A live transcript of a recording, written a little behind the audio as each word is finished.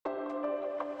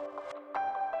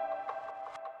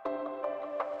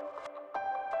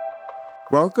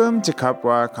Welcome to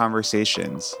Kapwa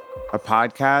Conversations, a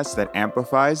podcast that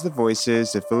amplifies the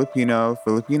voices of Filipino,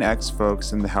 Filipinx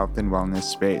folks in the health and wellness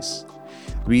space.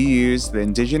 We use the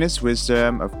indigenous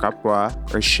wisdom of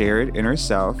Kapwa, or shared inner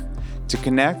self, to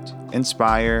connect,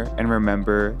 inspire, and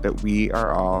remember that we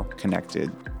are all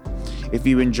connected. If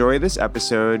you enjoy this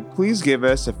episode, please give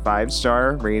us a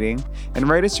 5-star rating and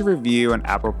write us a review on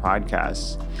Apple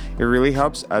Podcasts. It really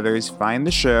helps others find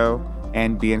the show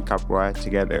and be in Kapwa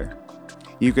together.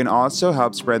 You can also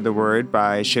help spread the word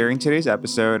by sharing today's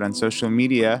episode on social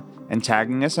media and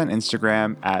tagging us on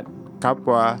Instagram at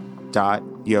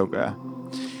kapwa.yoga.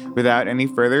 Without any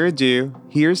further ado,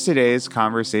 here's today's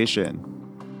conversation.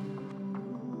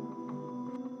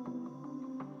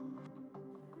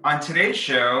 On today's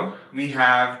show, we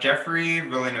have Jeffrey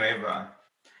Villanueva.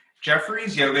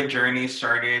 Jeffrey's yoga journey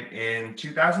started in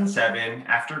 2007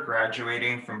 after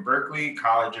graduating from Berklee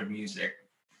College of Music.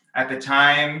 At the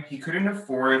time, he couldn't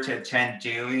afford to attend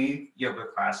daily yoga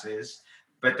classes,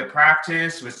 but the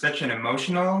practice was such an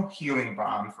emotional healing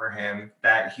balm for him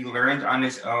that he learned on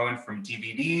his own from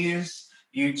DVDs,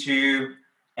 YouTube,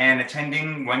 and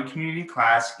attending one community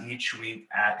class each week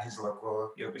at his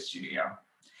local yoga studio.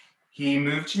 He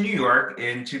moved to New York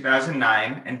in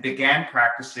 2009 and began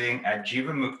practicing at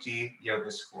Jivamukti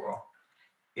Yoga School.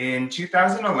 In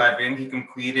 2011, he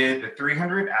completed the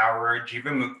 300-hour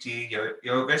Jivamukti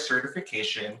Yoga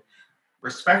certification,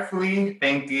 respectfully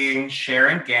thanking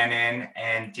Sharon Gannon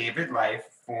and David Life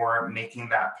for making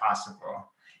that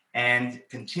possible, and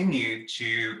continued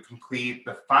to complete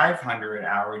the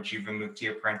 500-hour Jivamukti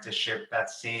apprenticeship that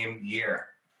same year.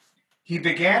 He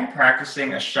began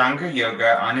practicing Ashtanga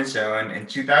Yoga on his own in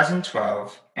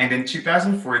 2012, and in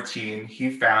 2014, he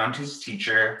found his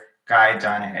teacher, Guy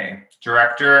Donahay,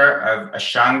 director of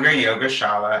Ashtanga Yoga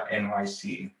Shala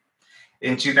NYC.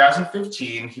 In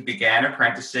 2015, he began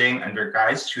apprenticing under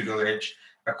Guy's tutelage,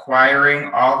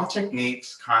 acquiring all the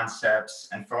techniques, concepts,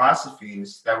 and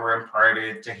philosophies that were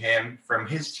imparted to him from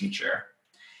his teacher.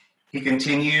 He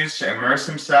continues to immerse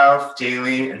himself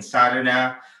daily in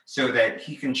sadhana so that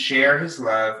he can share his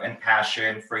love and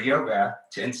passion for yoga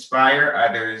to inspire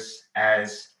others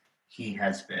as he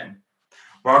has been.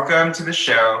 Welcome to the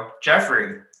show,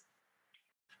 Jeffrey.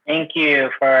 Thank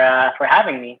you for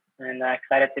having me, and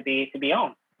excited to be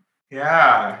on.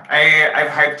 Yeah, I've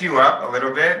hyped you up a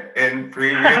little bit in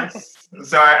previous,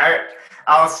 so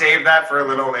I'll save that for a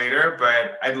little later.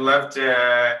 But I'd love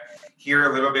to hear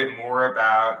a little bit more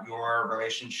about your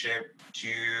relationship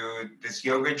to this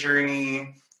yoga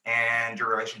journey and your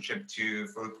relationship to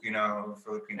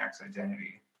Filipinx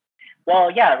identity. Well,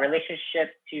 yeah,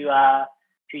 relationship to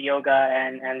yoga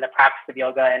and the practice of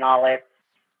yoga and all its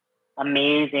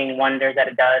amazing wonders that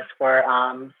it does for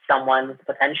someone's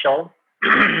potential.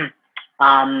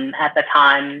 At the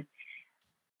time,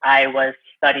 I was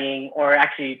studying, or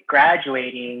actually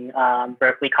graduating,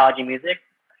 Berklee College of Music.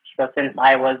 So since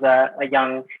I was a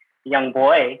young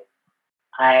boy,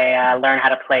 I learned how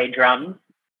to play drums.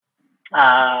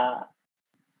 I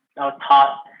was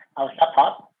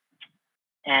self-taught,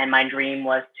 and my dream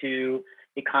was to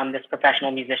become this professional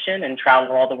musician and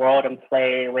travel all the world and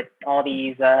play with all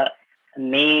these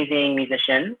amazing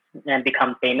musicians and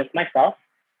become famous myself.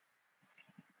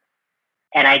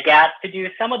 And I got to do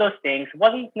some of those things.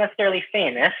 Wasn't necessarily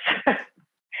famous,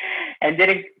 and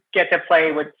didn't get to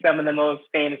play with some of the most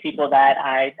famous people that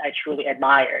I truly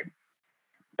admired.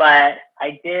 But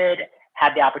I did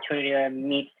have the opportunity to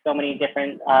meet so many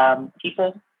different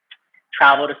people,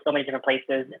 travel to so many different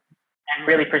places, and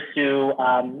really pursue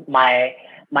my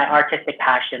artistic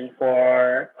passion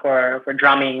for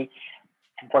drumming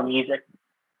and for music.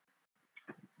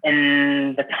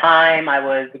 In the time I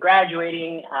was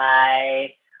graduating,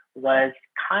 I was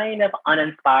kind of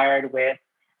uninspired with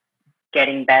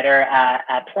getting better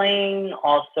at playing.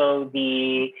 Also,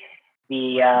 the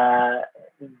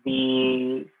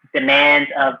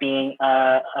demands of being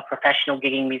a professional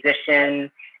gigging musician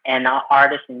and an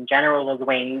artist in general was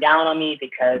weighing down on me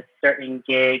because certain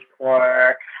gigs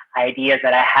or ideas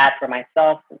that I had for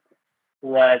myself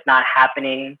was not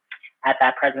happening at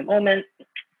that present moment.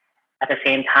 At the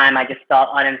same time, I just felt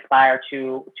uninspired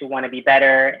to want to be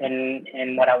better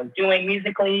in what I was doing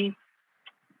musically.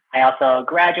 I also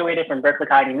graduated from Berklee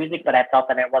College of Music, but I felt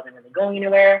that I wasn't really going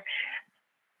anywhere.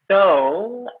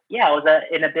 So yeah, I was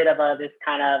in a bit of this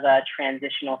kind of a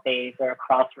transitional phase or a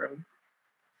crossroads.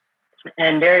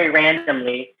 And very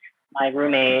randomly, my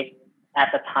roommate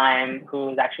at the time, who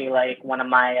was actually like one of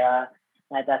my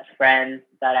best friends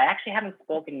that I actually haven't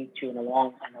spoken to in a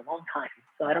long time.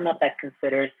 So I don't know if that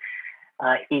considers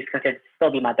He's considered to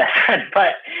still be my best friend,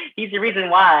 but he's the reason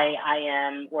why I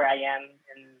am where I am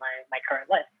in my current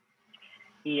life.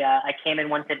 I came in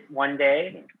one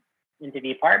day into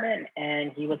the apartment,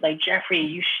 and he was like, Jeffrey,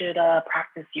 you should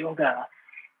practice yoga.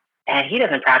 And he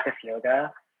doesn't practice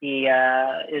yoga. He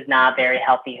is not very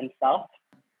healthy himself.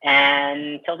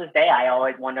 And till this day, I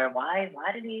always wonder why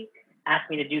did he ask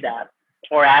me to do that,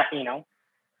 or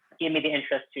give me the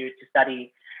interest to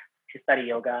study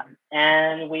yoga.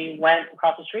 And we went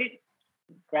across the street,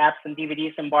 grabbed some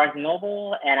DVDs from Barnes and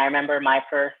Noble, and I remember my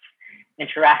first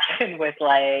interaction with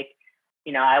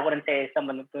I wouldn't say some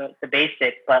of the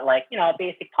basics, but a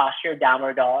basic posture,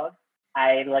 downward dog.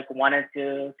 I wanted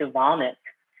to vomit,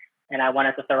 and I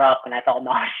wanted to throw up, and I felt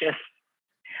nauseous.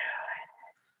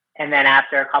 And then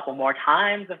after a couple more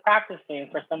times of practicing,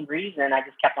 for some reason, I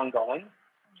just kept on going.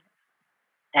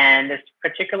 And this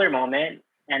particular moment,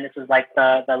 and this was like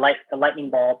the lightning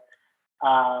bulb,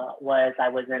 was I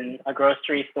was in a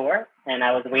grocery store, and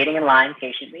I was waiting in line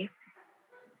patiently,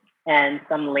 and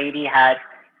some lady had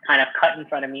kind of cut in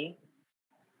front of me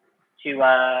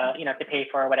to pay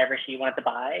for whatever she wanted to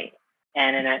buy.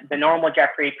 And in the normal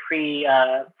Jeffrey pre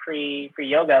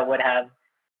yoga would have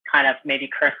kind of maybe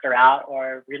cursed her out,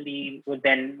 or really would have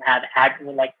been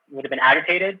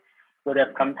agitated, would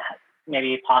have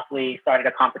maybe possibly started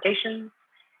a confrontation.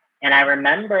 And I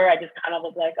remember I just kind of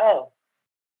was like, oh,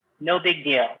 no big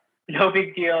deal,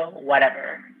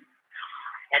 whatever.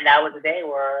 And that was the day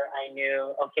where I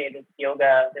knew, okay, this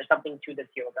yoga, there's something to this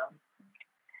yoga.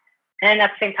 And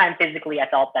at the same time, physically, I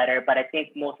felt better. But I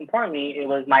think most importantly, it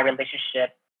was my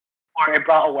relationship, or it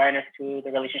brought awareness to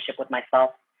the relationship with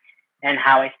myself and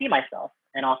how I see myself,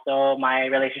 and also my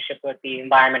relationship with the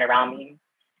environment around me.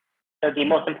 So the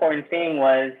most important thing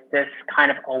was this kind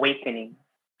of awakening.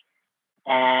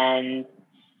 And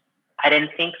I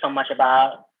didn't think so much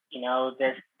about,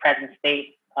 this present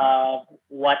state of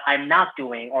what I'm not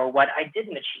doing or what I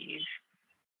didn't achieve.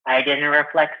 I didn't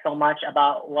reflect so much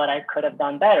about what I could have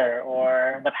done better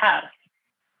or the past.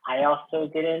 I also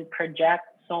didn't project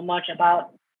so much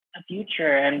about the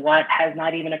future and what has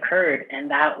not even occurred. And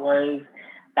that was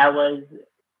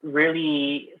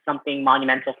really something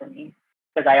monumental for me,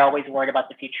 because I always worried about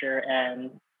the future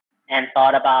and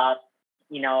thought about,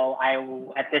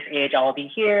 at this age I'll be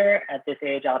here, at this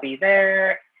age I'll be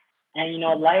there, and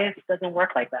life doesn't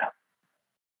work like that.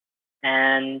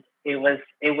 And it was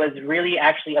really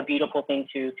actually a beautiful thing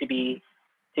to be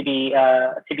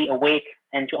awake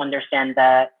and to understand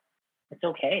that it's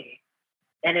okay,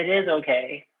 and it is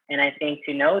okay. And I think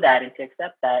to know that and to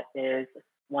accept that is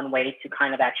one way to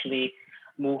kind of actually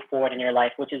move forward in your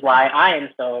life, which is why I am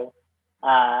so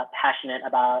passionate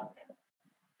about,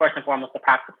 first and foremost, the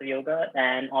practice of yoga,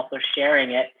 and also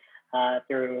sharing it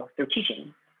through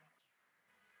teaching.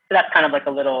 So that's kind of like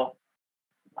a little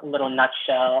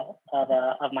nutshell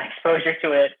of my exposure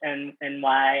to it, and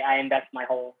why I invest my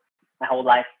whole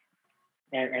life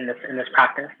in this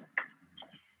practice.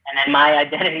 And then my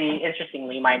identity,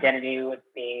 interestingly, was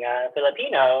being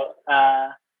Filipino,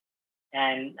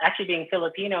 and actually being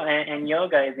Filipino and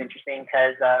yoga is interesting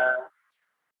because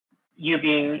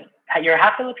you're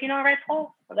half Filipino, right,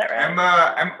 Paul? Is that right?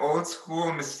 I'm old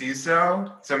school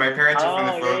mestizo. So my parents are from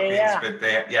the Philippines, but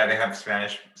they have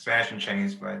Spanish and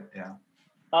Chinese, but yeah.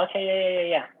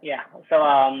 Okay, yeah. So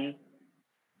I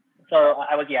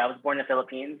was born in the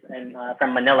Philippines, and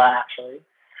from Manila actually.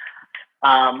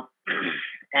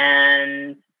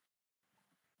 And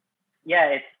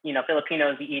yeah, it's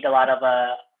Filipinos, we eat a lot of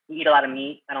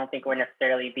meat. I don't think we're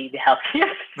necessarily the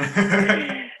healthiest.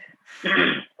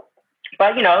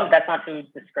 But that's not to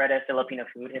discredit Filipino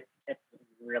food. It's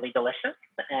really delicious,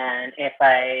 and if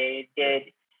I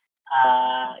did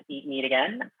eat meat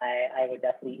again, I would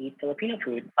definitely eat Filipino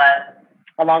food. But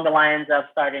along the lines of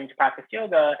starting to practice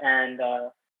yoga and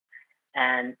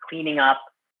cleaning up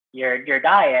your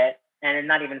diet, and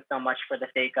not even so much for the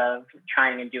sake of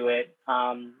trying to do it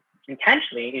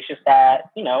intentionally. It's just that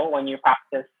when you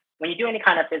do any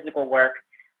kind of physical work,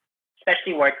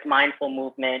 especially where it's mindful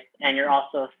movement, and you're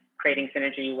also creating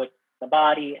synergy with the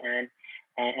body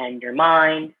and your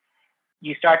mind,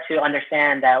 you start to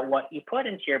understand that what you put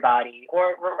into your body,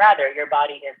 or rather your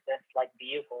body is this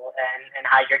vehicle, and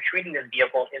how you're treating this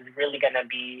vehicle is really going to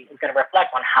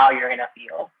reflect on how you're going to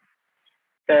feel.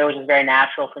 So it was just very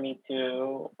natural for me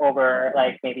to, over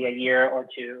maybe a year or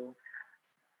two,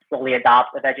 slowly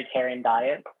adopt a vegetarian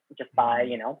diet, just by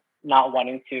not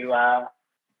wanting to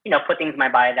put things in my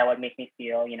body that would make me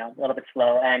feel a little bit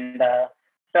slow. And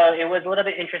so it was a little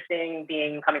bit interesting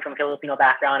coming from a Filipino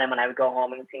background, and when I would go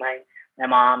home and see my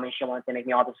mom, and she wanted to make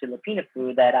me all this Filipino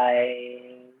food that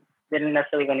I didn't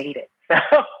necessarily want to eat it.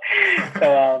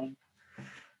 So,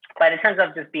 but in terms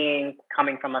of just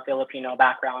coming from a Filipino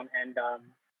background and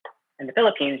in the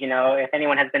Philippines, if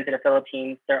anyone has been to the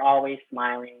Philippines, they're always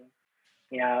smiling.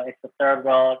 It's a third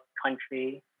world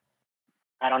country.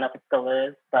 I don't know if it still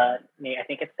is, but I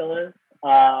think it still is.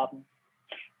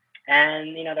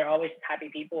 And they're always happy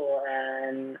people,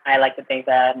 and I like to think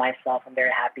that myself, I'm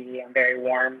very happy, I'm very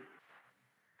warm,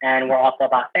 and we're also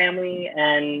about family,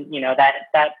 and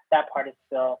that part is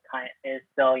still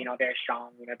very strong.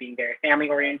 Being very family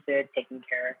oriented, taking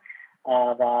care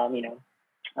of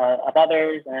of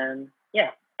others, and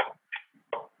yeah.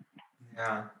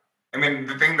 Yeah. I mean,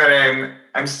 the thing that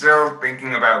I'm still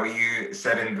thinking about what you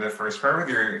said in the first part with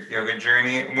your yoga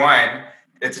journey. One,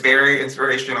 it's very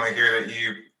inspirational to hear that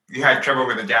you had trouble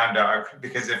with a down dog,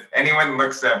 because if anyone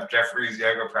looks up Jeffrey's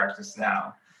yoga practice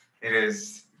now, it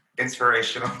is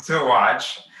inspirational to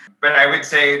watch. But I would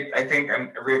say I think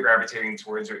I'm really gravitating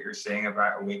towards what you're saying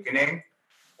about awakening,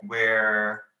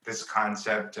 where this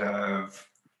concept of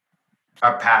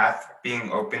a path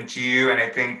being open to you, and I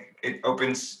think it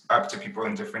opens up to people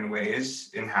in different ways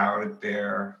in how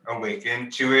they're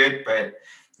awakened to it. But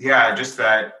yeah, just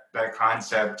that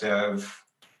concept of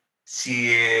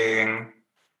seeing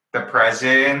the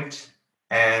present,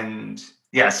 and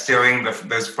yeah, stilling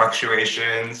those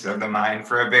fluctuations of the mind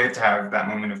for a bit to have that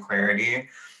moment of clarity.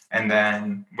 And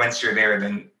then once you're there,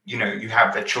 then you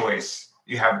have the choice,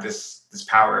 you have this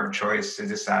power of choice to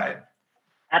decide.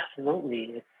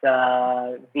 Absolutely. It's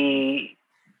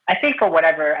I think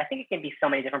I think it can be so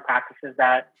many different practices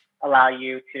that allow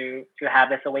you to have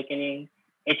this awakening.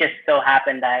 It just so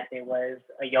happened that it was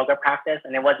a yoga practice,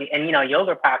 and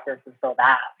yoga practice is so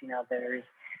vast.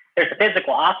 There's a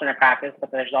physical asana practice,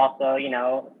 but there's also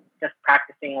just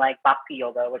practicing like bhakti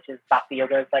yoga, bhakti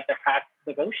yoga is like the practice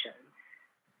of devotion.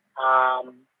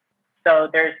 So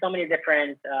there's so many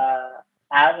different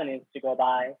avenues to go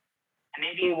by.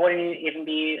 Maybe it wouldn't even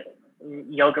be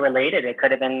yoga related. It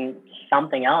could have been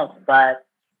something else, but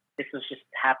this was just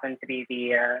happened to be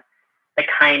the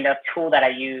kind of tool that I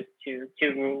used to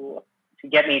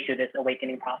get me to this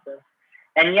awakening process.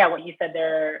 And yeah, what you said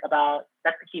there about,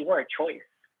 that's the key word, choice.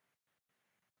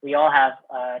 We all have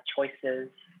choices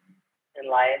in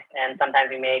life, and sometimes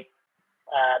we make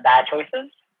bad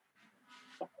choices.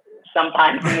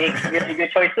 Sometimes we make really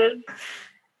good choices.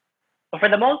 But for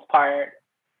the most part,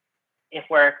 if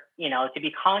we're, to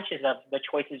be conscious of the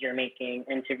choices you're making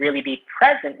and to really be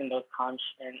present in those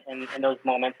in those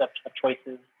moments of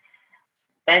choices,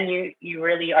 then you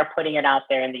really are putting it out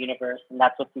there in the universe, and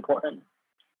that's what's important.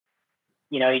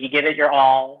 You give it your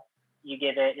all, you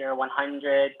give it your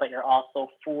 100, but you're also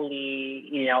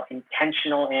fully,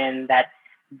 intentional in that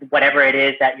whatever it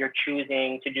is that you're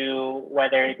choosing to do,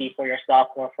 whether it be for yourself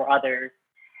or for others.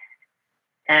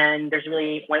 And there's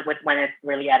really, when it's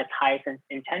really at its highest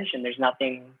intention, there's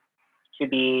nothing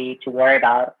to worry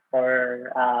about,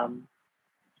 or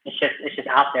it's just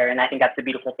out there. And I think that's the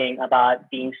beautiful thing about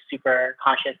being super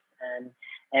conscious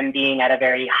and being at a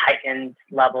very heightened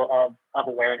level of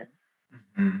awareness.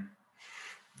 Mm-hmm.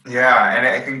 Yeah, and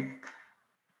I think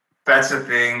that's the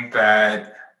thing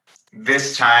that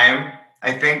this time,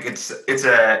 I think it's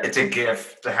a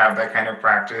gift to have that kind of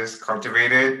practice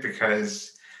cultivated,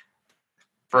 because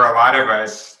for a lot of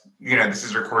us, this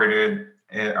is recorded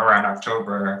around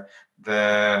October,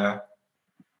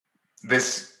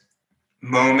 this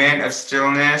moment of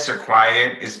stillness or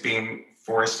quiet is being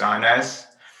forced on us,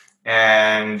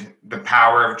 and the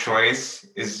power of choice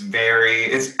is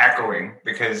echoing,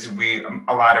 because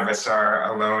a lot of us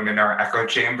are alone in our echo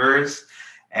chambers.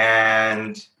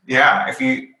 And yeah, if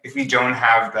you don't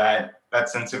have that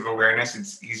sense of awareness,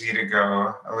 it's easy to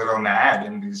go a little mad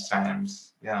in these times.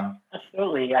 Yeah,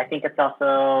 absolutely. I think it's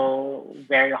also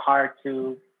very hard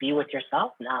to be with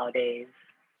yourself nowadays.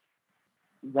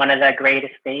 One of the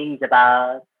greatest things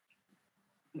about,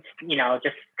 just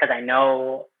because I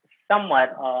know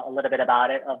somewhat a little bit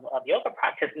about it of yoga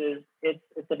practices, it's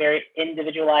a very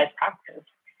individualized practice.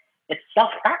 It's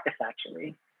self-practice,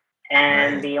 actually.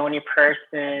 And right. The only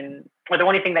person, or the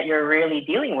only thing that you're really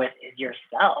dealing with is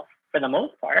yourself for the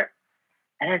most part.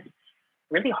 And it's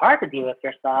really hard to deal with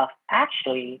yourself,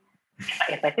 actually.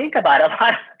 If I think about it,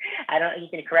 you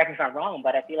can correct me if I'm wrong,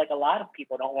 but I feel like a lot of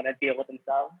people don't want to deal with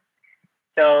themselves.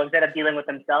 So instead of dealing with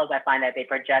themselves, I find that they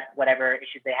project whatever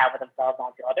issues they have with themselves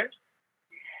onto others.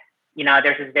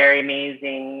 There's this very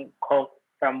amazing quote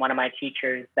from one of my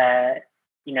teachers that,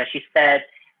 she said,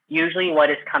 usually what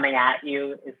is coming at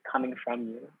you is coming from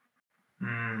you.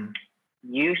 Mm.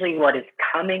 Usually what is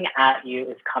coming at you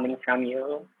is coming from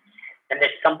you. And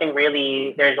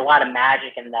there's a lot of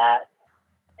magic in that.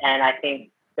 And I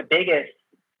think the biggest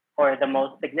or the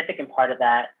most significant part of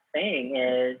that saying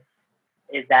is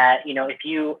that, you know, if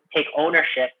you take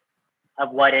ownership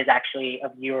of what is actually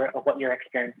of what you're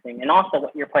experiencing and also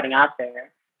what you're putting out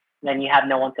there, then you have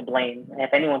no one to blame. And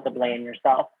if anyone to blame,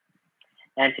 yourself.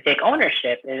 And to take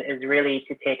ownership is really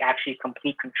to take actually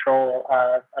complete control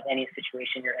of any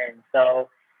situation you're in. So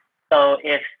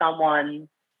if someone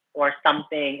or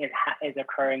something is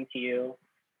occurring to you,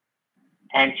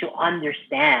 and to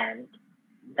understand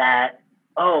that,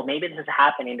 oh, maybe this is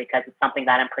happening because it's something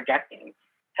that I'm projecting.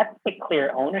 Have to take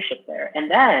clear ownership there.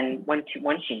 And then once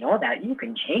you know that, you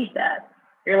can change that.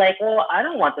 You're like, well, I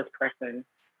don't want this person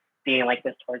being like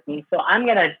this towards me, so I'm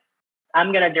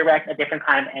gonna direct a different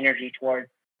kind of energy towards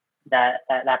that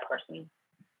person.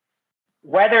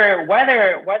 Whether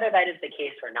that is the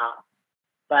case or not,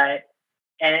 but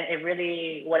and it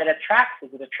really what it attracts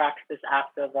is it attracts this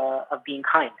act of being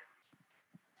kind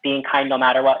no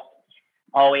matter what.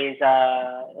 Always,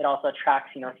 it also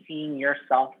attracts, you know, seeing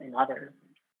yourself in others.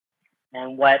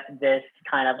 And what this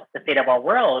kind of the state of our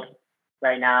world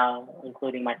right now,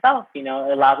 including myself, you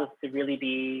know, allows us to really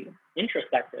be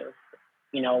introspective.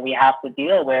 You know, we have to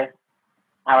deal with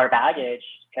our baggage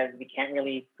because we can't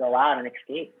really go out and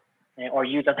escape or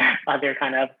use other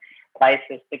kind of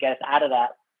devices to get us out of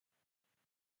that.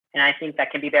 And I think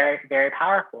that can be very, very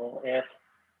powerful if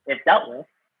dealt with.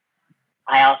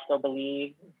 I also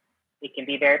believe it can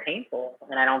be very painful,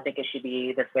 and I don't think it should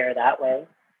be this way or that way.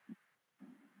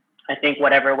 I think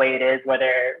whatever way it is,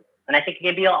 and I think it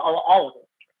can be all of it.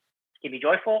 It can be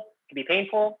joyful, it can be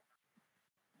painful,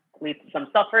 lead to some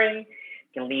suffering,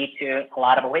 it can lead to a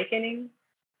lot of awakening.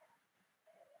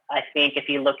 I think if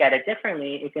you look at it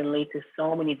differently, it can lead to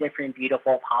so many different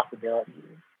beautiful possibilities.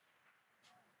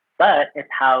 But it's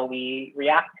how we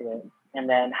react to it, and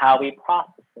then how we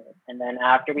process it. And then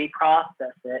after we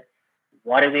process it,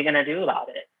 what are we going to do about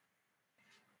it?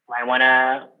 Do I want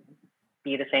to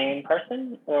be the same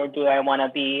person, or do I want to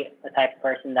be the type of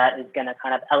person that is going to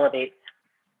kind of elevate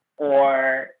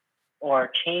or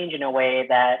change in a way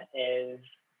that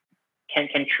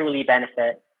can truly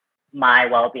benefit my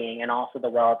well-being and also the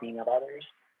well-being of others?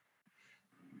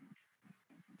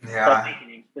 Yeah.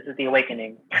 This is the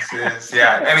awakening. This is,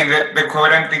 yeah. I mean, the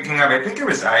quote I'm thinking of, I think it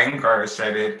was Iyengar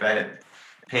said it, that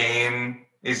pain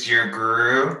is your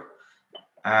guru.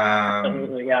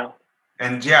 Absolutely, yeah.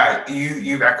 And yeah,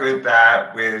 you've echoed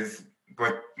that with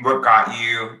what got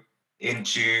you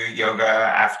into yoga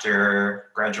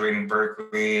after graduating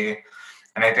Berkeley.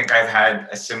 And I think I've had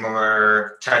a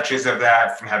similar touches of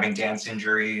that from having dance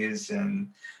injuries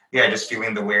and yeah, just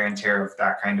feeling the wear and tear of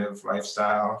that kind of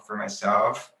lifestyle for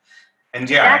myself. And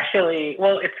yeah, actually,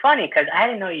 well, it's funny because I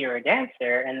didn't know you were a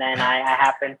dancer, and then I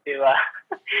happened to, and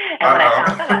when I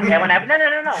found out, and when I found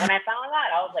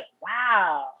out, I was like,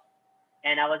 wow,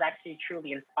 and I was actually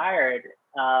truly inspired.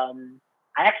 I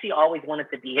actually always wanted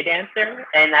to be a dancer,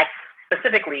 and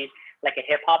specifically like a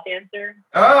hip hop dancer.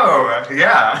 Oh,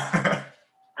 yeah.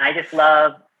 I just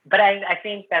love, but I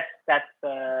think that's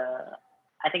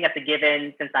I think that's a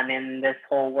given since I'm in this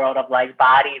whole world of like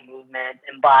body movement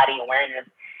and body awareness.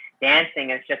 Dancing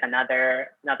is just another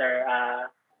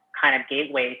kind of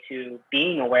gateway to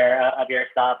being aware of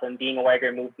yourself and being aware of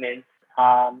your movements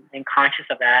and conscious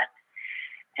of that.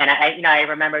 And I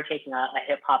remember taking a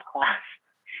hip hop class.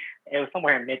 It was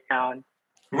somewhere in Midtown.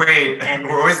 Wait, and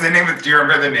what was the name? Do you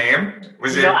remember the name?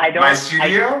 Was it My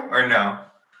Studio or no?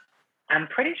 I'm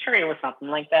pretty sure it was something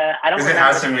like that. I don't. Was it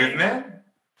House of Movement?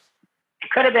 It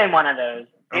could have been one of those.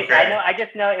 Okay. I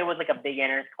just know it was like a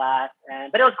beginner's class,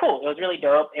 but it was cool. It was really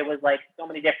dope. It was like so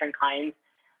many different kinds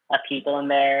of people in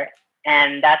there,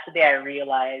 and that's the day I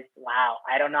realized, wow,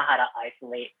 I don't know how to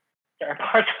isolate certain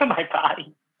parts of my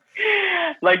body.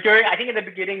 Like I think in the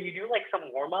beginning you do like some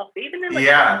warm up, even in like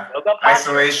yoga class.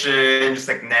 Isolation, just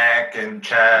like neck and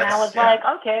chest. And I was like,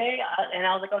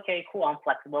 okay, cool. I'm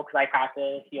flexible because I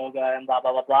practice yoga and blah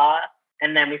blah blah blah.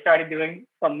 And then we started doing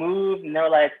some moves, and they were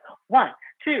like 1,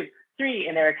 2, 3,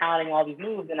 and they were counting all these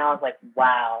moves, and I was like,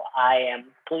 wow, I am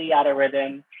completely out of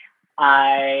rhythm.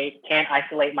 I can't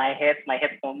isolate my hips. My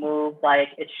hips don't move like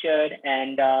it should,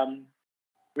 and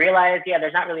realized,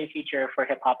 there's not really a future for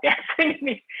hip hop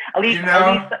dancing, at least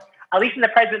in the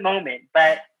present moment.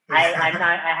 But I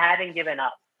haven't given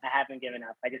up.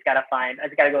 I just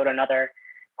gotta go to another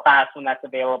class when that's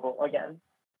available again.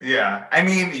 Yeah, I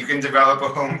mean, you can develop a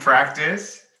home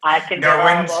practice. I can. No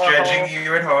one's judging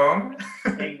you at home.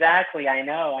 Exactly. I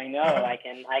know. I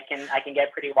can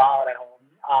get pretty wild at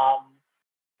home.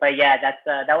 But yeah,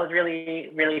 that was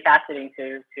really, really fascinating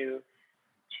to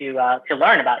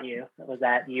learn about you. Was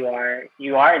that you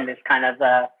are in this kind of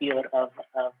field of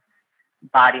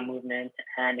body movement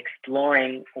and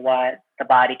exploring what the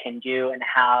body can do and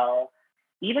how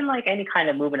even like any kind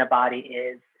of movement of body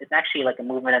is it's actually like a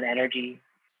movement of energy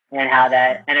and how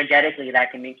that energetically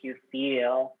that can make you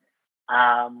feel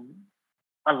um,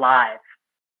 alive.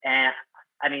 And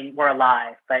I mean, we're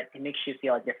alive, but it makes you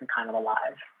feel a different kind of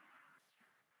alive.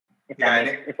 Yeah,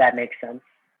 If that makes sense.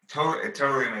 It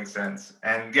totally makes sense.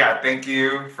 And yeah, thank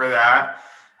you for that.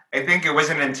 I think it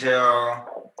wasn't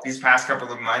until these past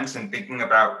couple of months and thinking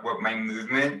about what my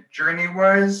movement journey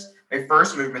was. My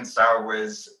first movement style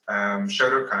was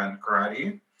Shotokan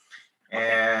karate.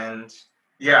 And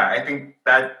yeah, I think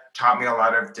that taught me a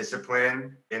lot of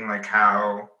discipline in like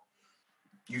how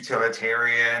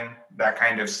utilitarian that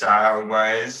kind of style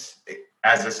was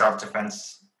as a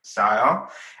self-defense style.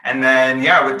 And then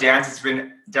yeah, with dance it's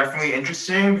been definitely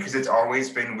interesting because it's always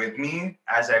been with me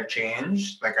as I've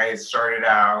changed. Like I started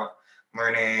out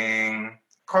learning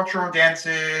cultural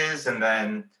dances and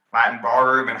then Latin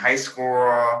ballroom in high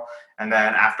school, and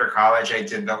then after college I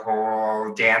did the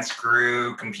whole dance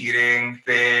crew competing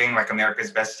thing, like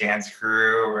America's Best Dance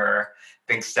Crew or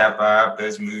Think Step Up,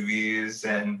 those movies.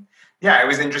 And yeah, it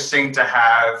was interesting to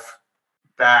have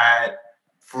that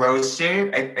flow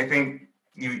state. I think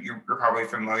you're probably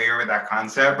familiar with that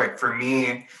concept. Like for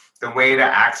me, the way to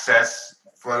access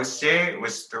flow state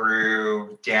was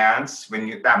through dance.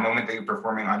 When that moment that you're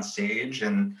performing on stage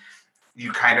and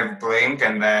you kind of blink,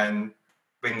 and then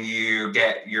when you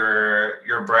get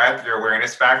your breath, your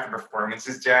awareness back, the performance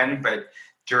is done. But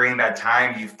during that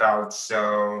time, you felt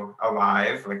so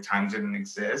alive, like time didn't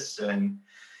exist. And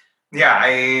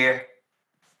yeah,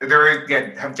 there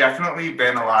have definitely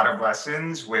been a lot of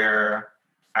lessons where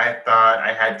I thought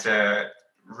I had to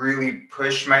really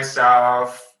push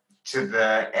myself to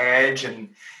the edge and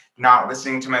not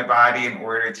listening to my body in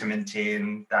order to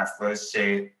maintain that flow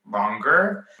state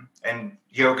longer. And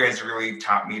yoga has really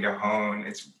taught me to hone.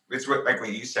 It's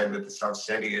what you said with the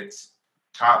self-study, it's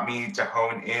taught me to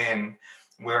hone in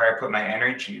where I put my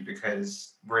energy,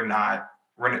 because we're not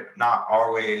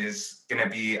always going to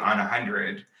be on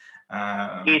 100.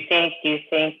 Do you think,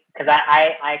 because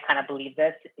I kind of believe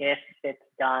this, if it's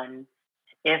done,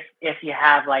 if you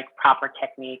have like proper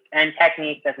technique, and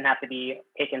technique doesn't have to be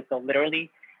taken so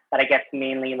literally, but I guess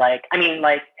mainly like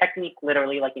technique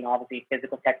literally, like, obviously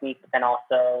physical technique, but then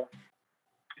also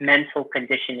mental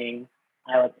conditioning,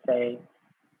 I would say.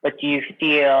 But do you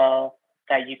feel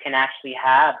that you can actually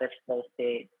have this flow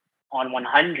state on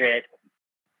 100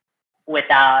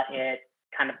 without it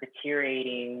kind of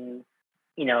deteriorating,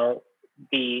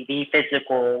 the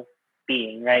physical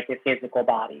being, right? The physical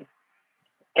body.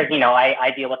 Because,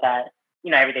 I deal with that,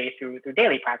 every day through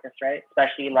daily practice, right?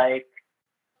 Especially like,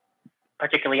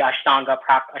 particularly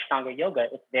Ashtanga yoga.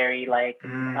 It's very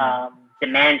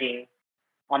demanding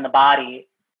on the body.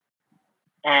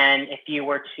 And if you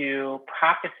were to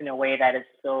practice in a way that is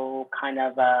so kind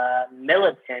of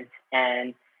militant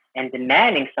and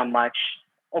demanding so much,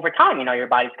 over time, your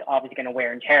body's obviously going to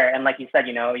wear and tear. And like you said,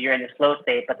 you're in a slow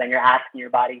state, but then you're asking your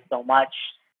body so much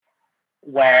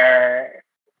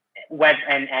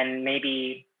and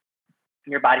maybe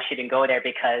your body shouldn't go there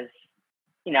because,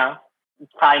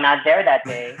 it's probably not there that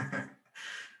day.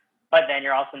 But then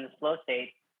you're also in the slow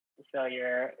state. So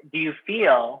do you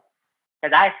feel,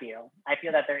 because I feel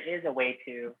that there is a way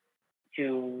to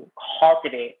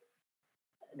cultivate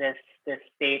this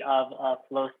state of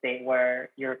flow state where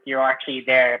you're actually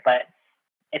there, but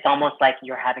it's almost like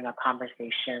you're having a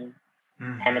conversation.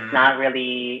 Mm-hmm. And it's not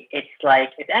really, it's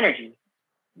energy,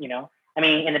 I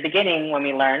mean, in the beginning when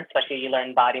we learn, especially you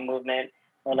learn body movement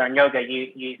or learn yoga,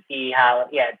 you see how,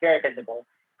 it's very visible.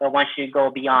 But once you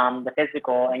go beyond the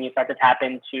physical and you start to tap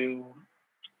into,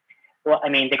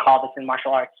 they call this in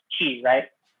martial arts chi, right?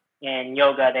 In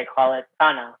yoga, they call it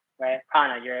prana, right?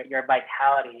 Prana, your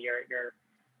vitality, your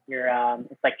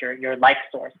it's like your life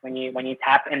source when you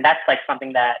tap, and that's like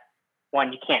something that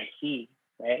you can't see,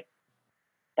 right?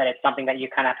 But it's something that you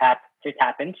kind of have to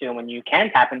tap into, and when you can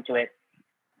tap into it,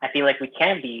 I feel like we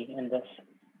can be in this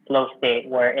flow state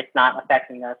where it's not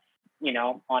affecting us,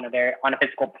 on a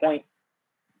physical point,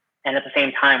 and at the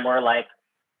same time we're like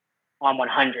on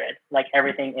 100, like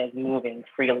everything is moving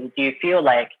freely. Do you feel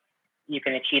like you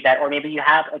can achieve that, or maybe you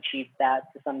have achieved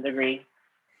that to some degree?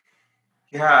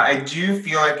 Yeah, I do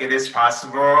feel like it is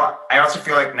possible. I also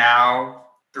feel like now,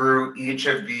 through each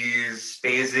of these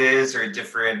phases or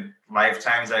different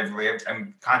lifetimes I've lived,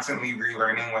 I'm constantly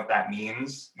relearning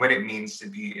what it means to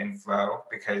be in flow,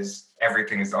 because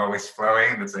everything is always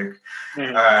flowing. It's like,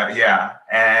 yeah.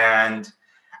 And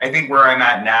I think where I'm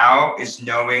at now is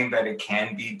knowing that it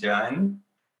can be done.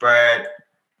 But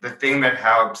the thing that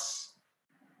helps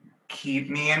keep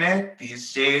me in it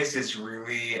these days is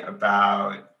really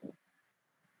about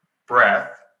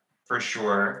breath, for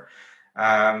sure.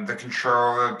 The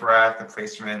control of breath, the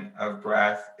placement of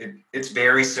breath. It's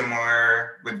very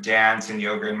similar with dance and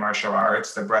yoga and martial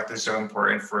arts. The breath is so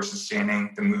important for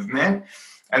sustaining the movement.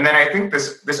 And then I think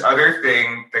this other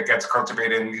thing that gets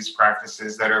cultivated in these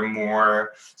practices that are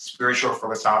more spiritual,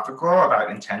 philosophical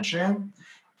about intention.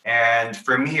 And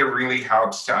for me, it really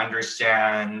helps to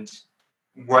understand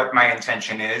what my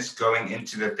intention is going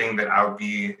into the thing that I'll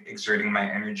be exerting my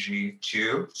energy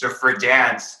to. So for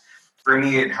dance, for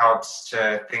me, it helps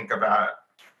to think about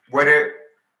what it,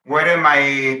 what am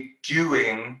I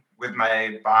doing with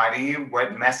my body?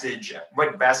 What message,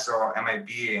 what vessel am I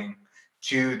being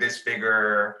to this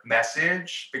bigger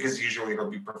message? Because usually it'll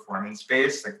be performance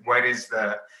based. Like, what is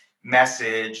the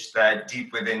message that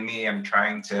deep within me I'm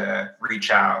trying to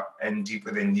reach out, and deep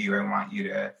within you I want you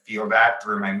to feel that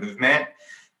through my movement.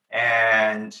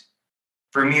 And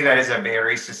for me, that is a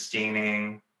very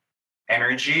sustaining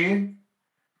energy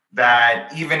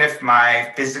that even if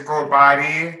my physical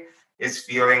body is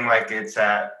feeling like it's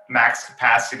at max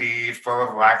capacity, full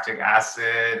of lactic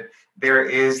acid, there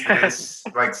is this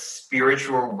like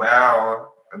spiritual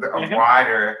well of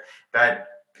water that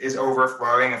is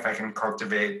overflowing if I can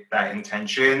cultivate that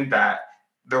intention, that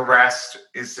the rest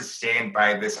is sustained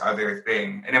by this other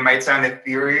thing. And it might sound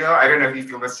ethereal. I don't know if you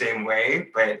feel the same way,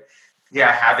 but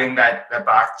yeah, having that the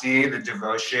bhakti, the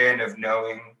devotion of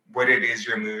knowing what it is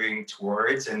you're moving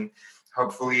towards, and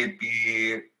hopefully it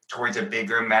be towards a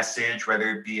bigger message, whether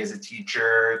it be as a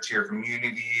teacher to your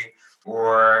community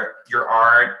or your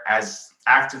art as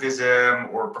activism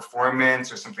or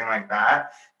performance or something like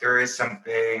that. There is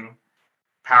something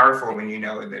powerful when you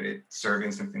know that it's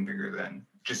serving something bigger than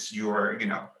just your,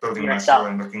 building muscle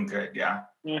and looking good. Yeah.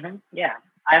 Yeah.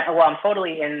 I'm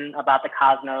totally in about the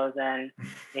cosmos and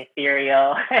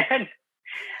ethereal. And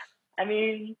I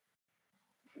mean,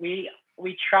 we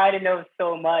try to know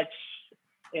so much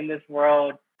in this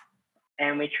world,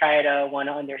 and we try to want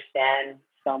to understand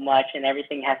so much, and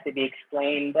everything has to be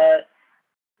explained. But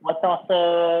what's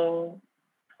also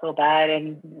so bad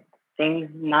in things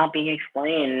not being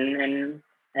explained and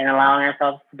allowing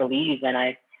ourselves to believe? And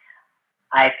I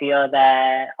feel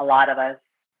that a lot of us,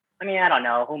 I mean, I don't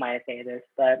know who might say this,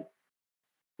 but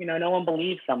no one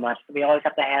believes so much. We always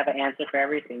have to have an answer for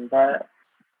everything. But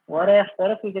what if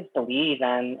we just believe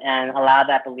and allow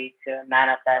that belief to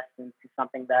manifest into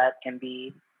something that can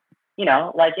be,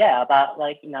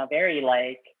 very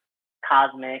like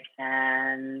cosmic,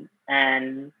 and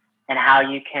how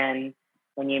you can,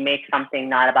 when you make something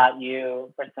not about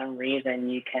you for some reason,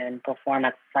 you can perform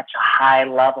at such a high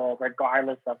level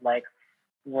regardless of like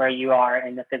where you are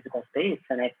in the physical space.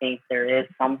 And I think there is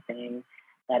something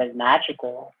that is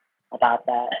magical about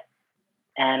that.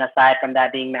 And aside from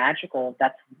that being magical,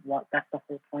 that's the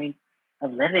whole point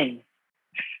of living.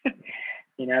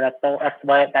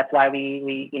 That's why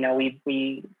we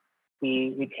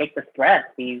take this breath.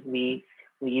 We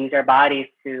use our bodies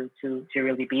to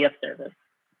really be of service.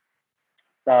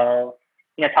 So,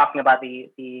 talking about the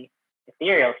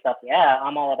ethereal stuff, yeah,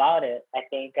 I'm all about it. I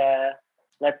think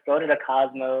let's go to the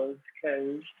cosmos,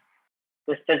 because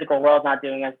this physical world's not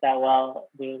doing us that well,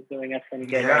 doing us any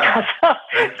good. Yeah.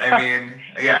 I mean,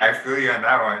 yeah, I feel you on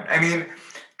that one. I mean,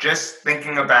 just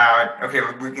thinking about, okay,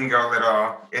 we can go a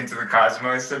little into the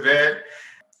cosmos a bit.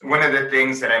 One of the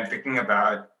things that I'm thinking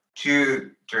about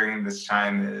too during this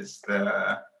time is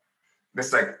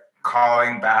this like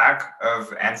calling back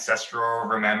of ancestral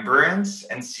remembrance,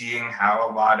 and seeing how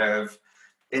a lot of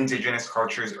indigenous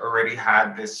cultures already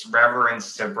had this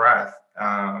reverence to breath,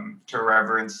 to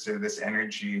reverence to this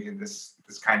energy, this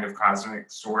kind of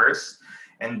cosmic source.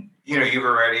 And you've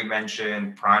already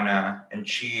mentioned prana and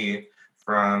chi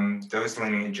from those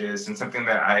lineages, and something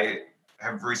that I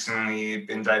have recently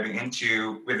been diving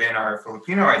into within our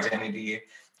Filipino identity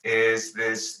is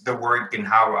the word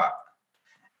ginhawa.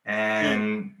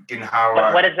 And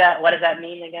ginhawa. What does that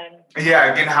mean again?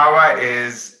 Yeah, ginhawa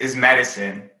is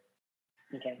medicine.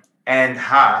 Okay. And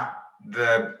ha,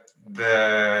 the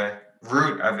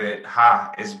root of it,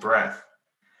 ha, is breath.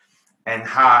 And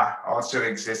ha also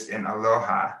exists in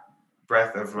aloha,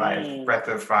 breath of life, breath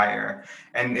of fire.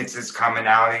 And it's this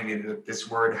commonality that this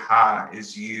word ha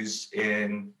is used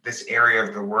in this area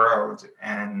of the world.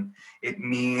 And it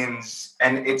means,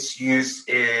 and it's used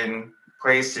in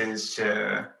places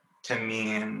to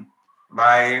mean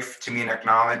life, to mean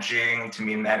acknowledging, to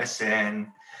mean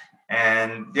medicine.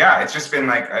 And yeah, it's just been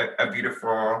like a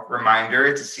beautiful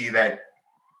reminder to see that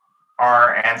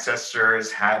our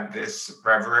ancestors had this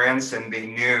reverence, and they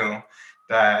knew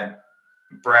that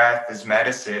breath is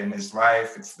medicine, is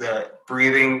life. It's the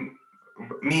breathing,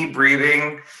 me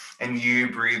breathing and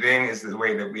you breathing is the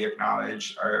way that we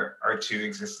acknowledge our two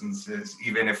existences,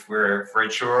 even if we're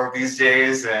virtual these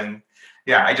days. And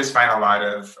yeah, I just find a lot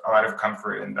of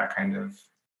comfort in that kind of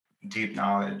deep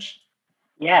knowledge.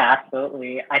 Yeah,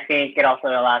 absolutely. I think it also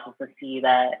allows us to see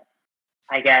that,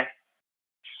 I guess,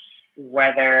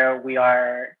 whether we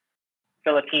are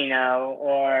Filipino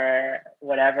or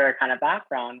whatever kind of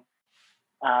background,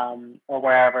 or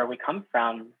wherever we come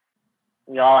from,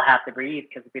 we all have to breathe,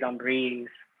 because if we don't breathe,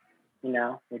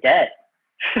 we're dead.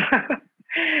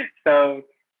 So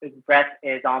this breath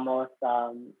is almost,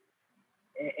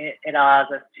 it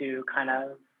allows us to kind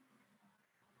of,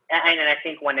 and I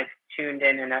think when it's tuned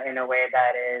in a way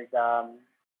that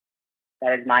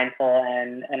is mindful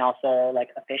and also like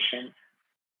efficient,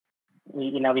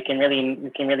 we can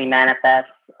really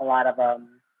manifest a lot of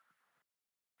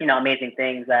amazing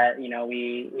things that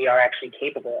we are actually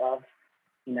capable of.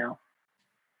 You know.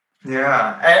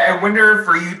 Yeah, I wonder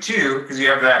for you too, because you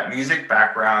have that music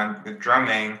background with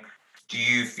drumming. Do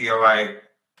you feel like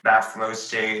that flow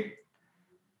state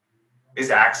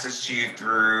is access to you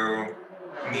through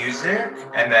music,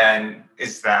 and then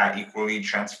is that equally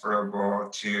transferable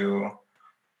to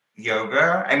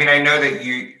yoga? I mean, I know that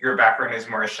your background is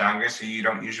more Ashtanga, so you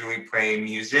don't usually play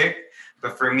music,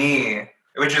 but for me,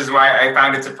 which is why I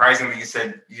found it surprising that you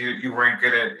said you weren't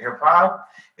good at hip hop,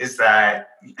 is that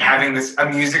having this a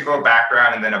musical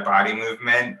background and then a body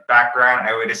movement background,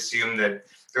 I would assume that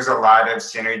there's a lot of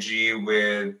synergy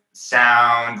with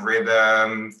sound,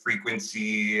 rhythm,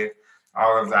 frequency,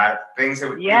 all of that things that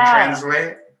would Yeah,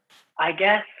 translate. I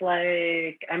guess,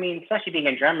 like, I mean, especially being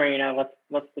a drummer,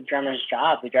 what's the drummer's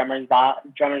job? Drummer's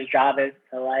job is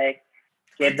to like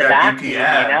give Keep the that backbeat.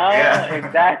 BPM, yeah.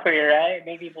 Exactly, right.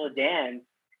 Make people dance.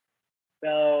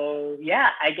 So yeah,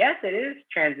 I guess it is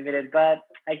transmitted, but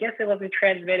I guess it wasn't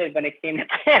transmitted when it came to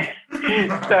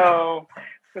dance. So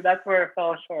so that's where it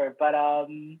fell short. But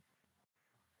I'm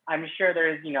sure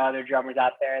there's other drummers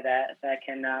out there that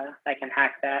can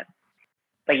hack that.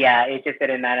 But yeah, it just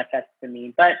didn't manifest to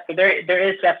me. But there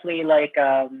is definitely like,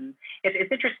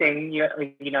 it's interesting.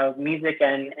 Music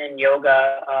and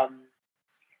yoga.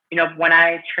 When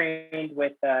I trained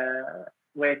with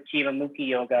Jivamukhi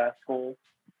Yoga School,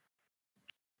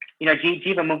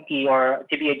 Jiva Mukti, or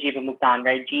to be a Jiva Muktan,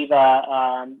 right?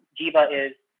 Jiva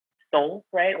is soul,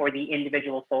 right? Or the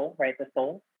individual soul, right? The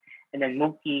soul. And then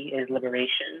Mukti is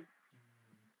liberation.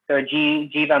 So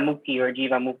Jiva Mukti or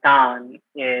Jiva Muktan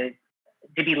is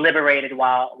to be liberated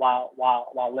while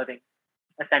living,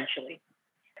 essentially.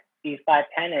 These five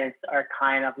tenets are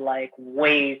kind of like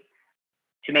ways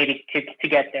to maybe to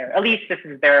get there. At least this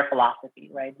is their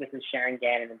philosophy, right? This is Sharon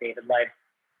Gannon and David Life.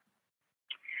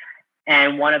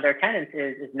 And one of their tenets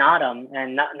is nadam,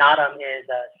 and nadam is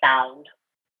sound,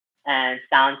 and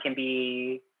sound can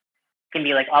be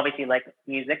like, obviously, like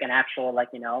music, an actual, like,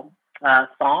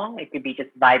 song. It could be just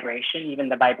vibration, even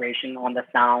the vibration on the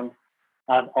sound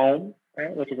of Om,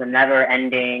 right, which is a never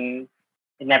ending.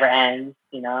 It never ends.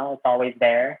 It's always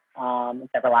there.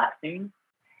 It's everlasting.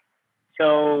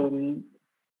 So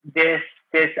this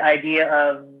idea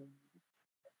of,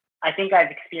 I think I've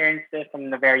experienced it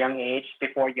from the very young age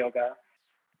before yoga,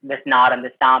 this nod and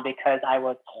this sound, because I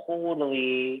was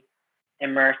totally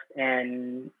immersed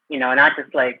in, not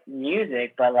just like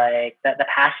music, but like the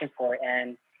passion for it,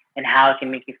 and how it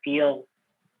can make you feel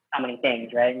so many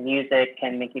things, right? Music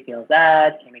can make you feel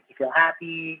sad, can make you feel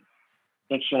happy,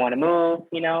 makes you want to move.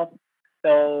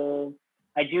 So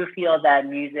I do feel that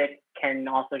music can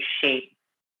also shape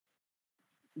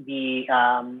the,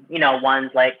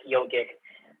 one's like yogic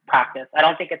practice. I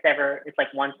don't think it's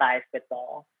like one size fits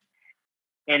all.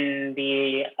 In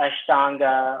the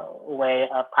Ashtanga way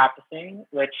of practicing,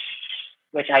 which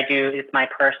I do, is my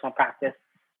personal practice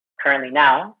currently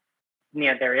now.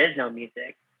 There is no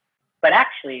music, but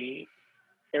actually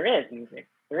there is music.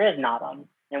 There is nadam.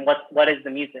 And what is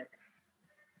the music?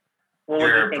 What would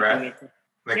you Your think the breath, music?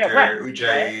 like Breath, your right?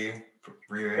 ujjayi Your,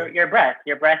 breathing. your breath.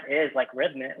 Your breath is like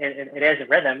rhythm. It is a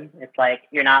rhythm. It's like,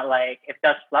 you're not like, it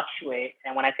does fluctuate.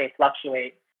 And when I say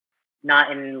fluctuate,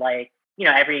 not in like,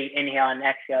 every inhale and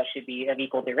exhale should be of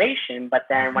equal duration. But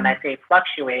then when I Mhm. say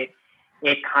fluctuate,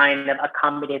 it kind of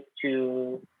accommodates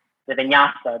to the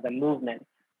vinyasa, the movement.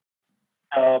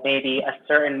 So maybe a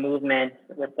certain movement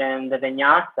within the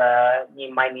vinyasa,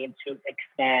 you might need to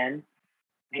expand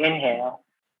the inhale,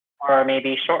 or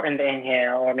maybe shorten the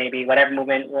inhale, or maybe whatever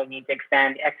movement will need to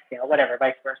expand the exhale, whatever,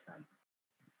 vice versa.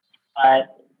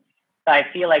 But so I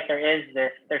feel like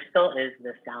there still is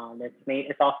this sound.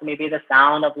 It's also maybe the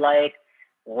sound of like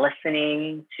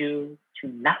listening to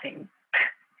nothing.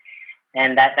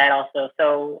 And that also,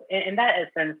 so in that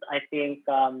essence, I think,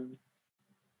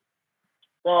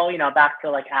 well, back to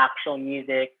like actual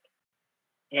music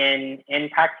in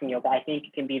practicing yoga, I think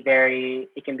it can be very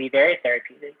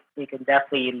therapeutic. It can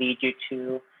definitely lead you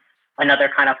to another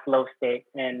kind of flow state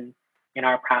in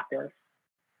our practice,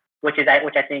 which I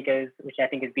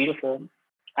think is beautiful.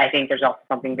 I think there's also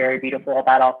something very beautiful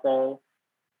about also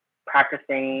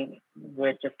practicing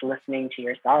with just listening to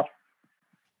yourself.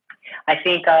 I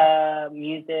think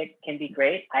music can be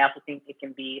great. I also think it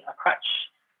can be a crutch.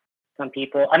 Some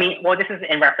people, I mean, well, this is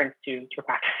in reference to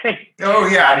practicing. Oh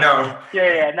yeah, not, no.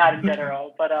 yeah, not in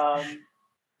general, but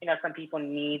some people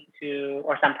need to,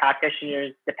 or some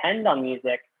practitioners depend on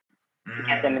music to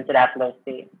get them Mm, into that flow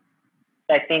state.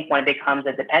 So I think when it becomes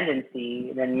a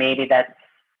dependency, then maybe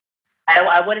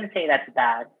I wouldn't say that's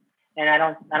bad, and I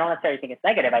don't necessarily think it's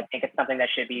negative. I think it's something that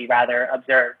should be rather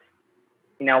observed.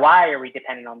 Why are we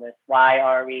dependent on this? Why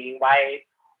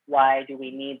do we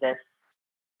need this?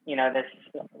 This,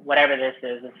 whatever this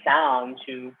is, a sound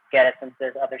to get us into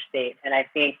this other state. And I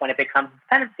think when it becomes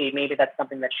dependency, maybe that's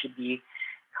something that should be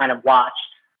kind of watched.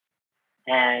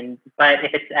 But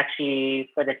if it's actually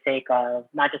for the sake of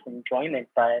not just enjoyment,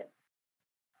 but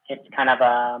it's kind of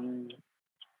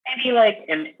maybe like,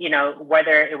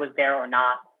 whether it was there or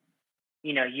not,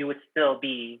 you would still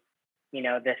be,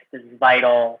 this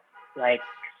vital, like,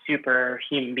 super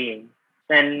human being.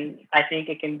 Then I think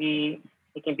it can be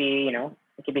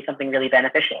something really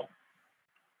beneficial.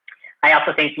 I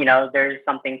also think, there's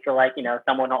something to, like,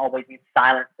 someone always needs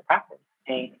silence to practice.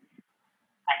 I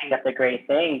think that's a great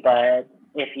thing, but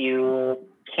if you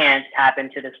can't tap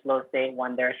into this flow state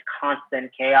when there's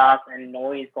constant chaos and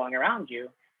noise going around you,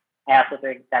 I also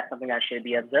think that's something that should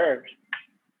be observed.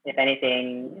 If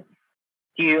anything,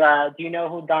 do you know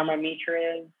who Dharma Mitra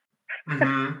is?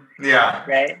 yeah.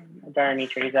 Right, Dharma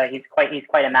Mitra. He's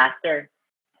quite a master,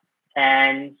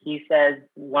 and he says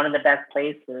one of the best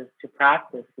places to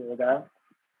practice yoga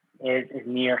is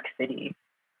New York City.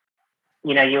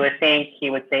 You would think he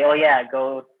would say, "Oh yeah,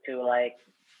 go to like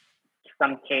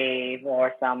some cave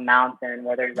or some mountain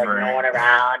where there's like no Right. one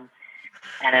around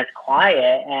and it's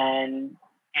quiet," and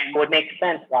it would make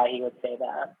sense why he would say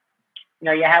that.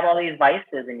 You have all these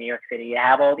vices in New York City. You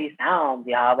have all these sounds.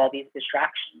 You have all these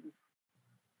distractions,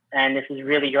 and this is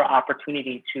really your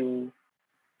opportunity to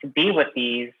be with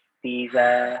these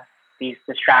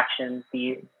distractions,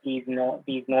 these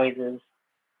noises,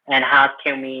 and how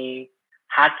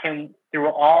can through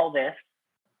all this,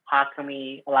 how can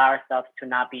we allow ourselves to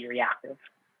not be reactive?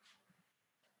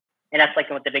 And that's like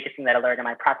the biggest thing that I learned in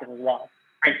my practice as well.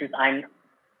 For instance, I'm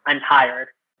tired.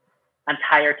 I'm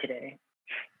tired today,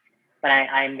 but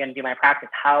I'm going to do my practice.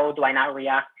 How do I not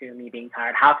react to me being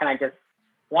tired? How can I just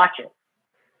watch it?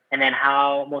 And then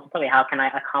most importantly, how can I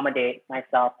accommodate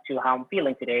myself to how I'm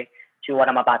feeling today, to what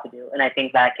I'm about to do? And I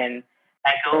think that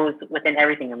goes within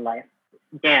everything in life.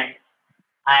 Dance.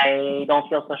 I don't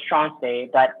feel so strong today,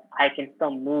 but I can still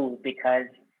move because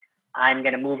I'm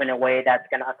gonna move in a way that's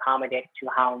gonna accommodate to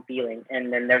how I'm feeling.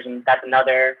 And then that's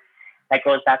another that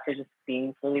goes back to just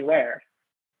being fully aware.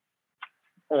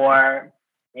 Or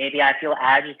maybe I feel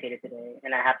agitated today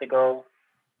and I have to go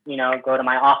to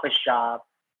my office job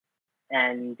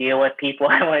and deal with people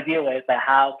I want to deal with. But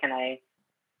how can I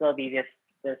still be this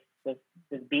this,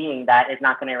 this being that is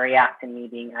not going to react to me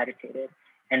being agitated,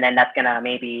 and then that's going to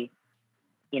maybe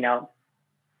you know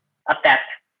affect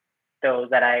those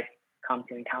that I come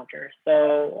to encounter.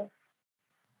 So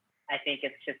I think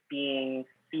it's just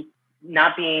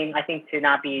not being. I think to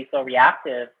not be so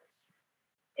reactive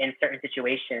in certain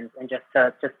situations, and just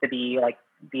to be like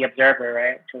the observer,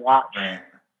 right? To watch Right.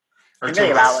 Or and to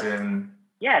really allow us, listen.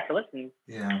 yeah, to listen.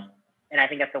 Yeah. And I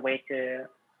think that's a way to,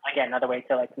 again, another way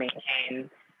to like maintain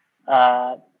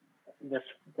uh, this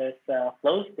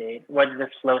flow state, whether this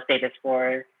flow state is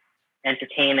for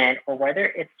entertainment or whether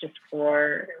it's just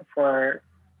for for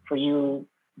you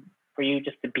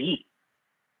just to be.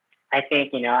 I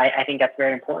think I think that's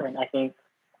very important. I think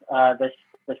this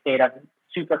the state of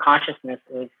super consciousness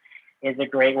is a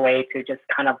great way to just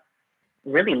kind of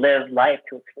really live life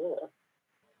to its fullest.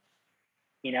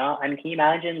 I mean, can you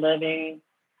imagine living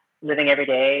every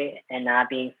day and not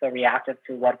being so reactive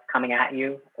to what's coming at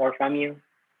you or from you?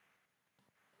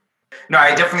 No,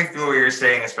 I definitely feel what you're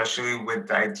saying, especially with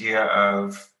the idea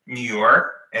of New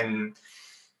York and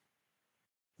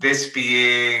this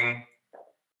being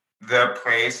the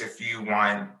place if you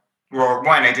want. Well,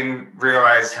 one, I didn't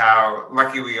realize how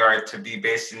lucky we are to be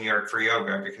based in New York for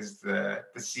yoga because the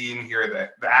scene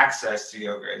here, the access to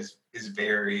yoga is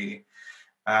very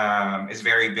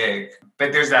big.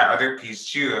 But there's that other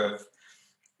piece too of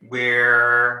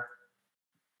where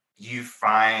you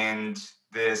find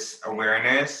this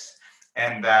awareness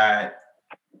and that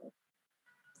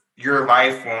your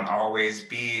life won't always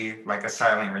be like a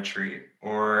silent retreat,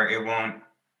 or it won't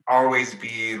always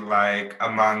be like a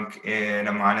monk in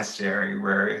a monastery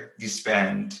where you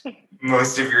spend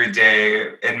most of your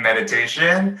day in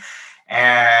meditation.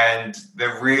 And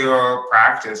the real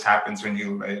practice happens when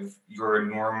you live your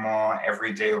normal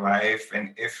everyday life.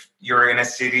 And if you're in a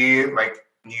city like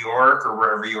New York or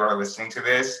wherever you are listening to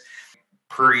this,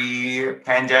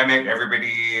 pre-pandemic,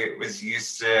 everybody was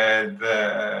used to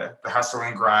the hustle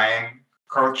and grind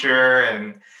culture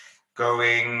and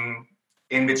going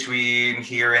in between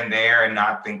here and there and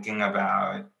not thinking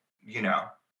about, you know,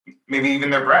 maybe even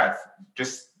their breath,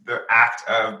 just the act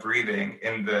of breathing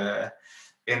in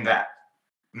that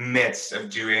midst of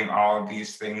doing all of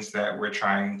these things that we're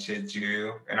trying to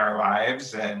do in our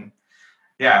lives. And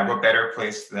yeah, what better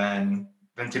place than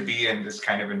to be in this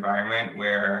kind of environment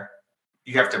where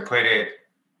you have to put it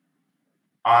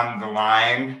on the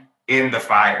line in the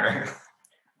fire.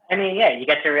 I mean, yeah, you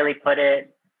get to really put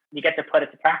it. You get to put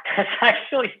it to practice.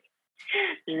 Actually,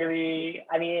 you really.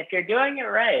 I mean, if you're doing it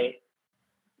right,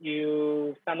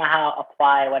 you somehow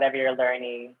apply whatever you're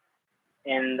learning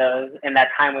in that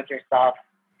time with yourself.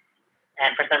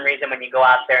 And for some reason, when you go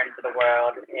out there into the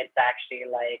world, it's actually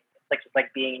like it's like just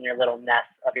like being in your little nest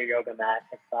of your yoga mat.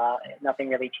 It's nothing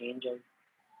really changes.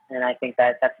 And I think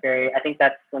that's very. I think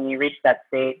that's when you reach that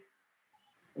state,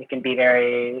 it can be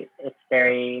very. It's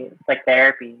like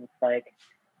therapy.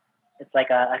 It's like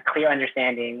a clear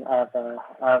understanding of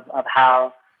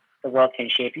how the world can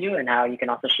shape you and how you can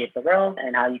also shape the world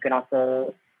and how you can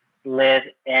also live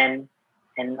in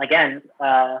and again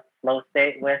flow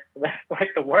state with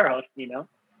the world, you know.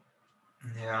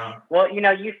 Yeah. Well, you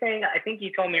know, you saying, I think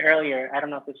you told me earlier, I don't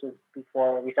know if this was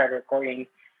before we started recording,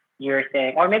 you were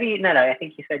saying, or maybe no, I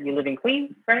think you said you live in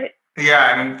Queens, right?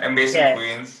 Yeah, I'm based in Yeah.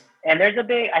 Queens. And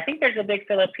I think there's a big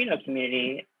Filipino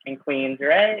community in Queens,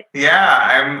 right?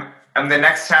 Yeah, I'm the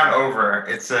next town over.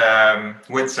 It's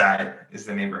Woodside is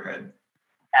the neighborhood.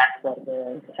 That's what it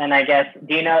is. And I guess,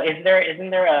 do you know, isn't there I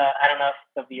don't know if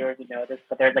the viewers would know this,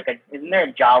 but isn't there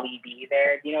a Jollibee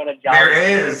there? Do you know what a Jollibee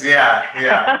There is,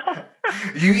 yeah.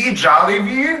 You eat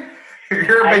Jollibee?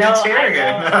 You're a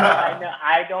vegetarian. I know.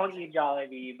 I don't eat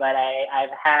Jollibee, but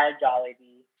I've had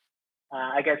Jollibee.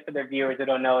 I guess for the viewers who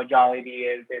don't know what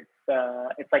Jollibee is, it's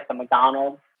like the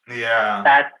McDonald's Yeah.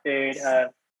 fast food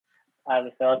of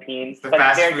the Philippines. It's the but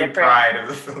fast they're food different. pride of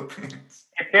the Philippines.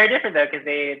 It's very different though, because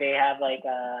they have like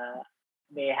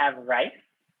they have rice,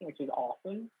 which is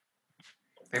awesome,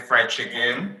 They fried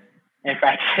chicken and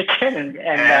fried chicken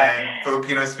and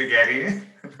Filipino spaghetti.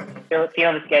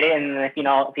 Filipino spaghetti. And if you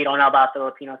don't know about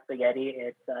Filipino spaghetti,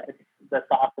 it's the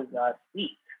sauce is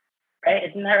sweet, right?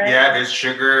 Isn't that right? Yeah, there's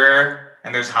sugar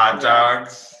and there's hot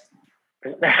dogs.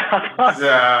 Yeah.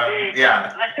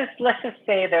 Let's just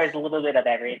say there's a little bit of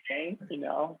everything, you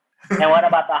know. And what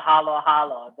about the halo,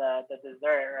 the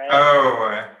dessert, right?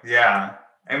 Oh, yeah.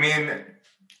 I mean,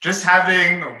 just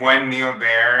having one meal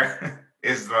there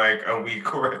is like a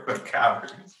week worth of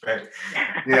calories. But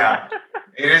yeah,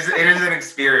 it is an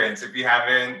experience. If you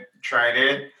haven't tried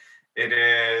it, it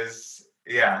is,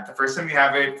 yeah. The first time you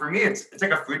have it, for me, it's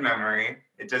like a food memory.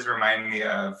 It does remind me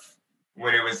of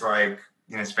what it was like,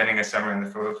 you know, spending a summer in the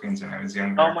Philippines when I was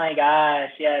younger. Oh my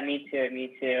gosh, yeah, me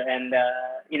too. And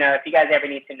you know, if you guys ever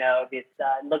need to know this,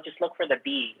 just look for the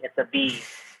bee. It's a bee.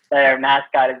 Their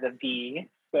mascot is a bee.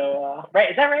 So right,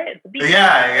 is that right? It's a bee.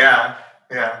 Yeah.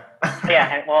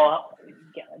 Yeah, well,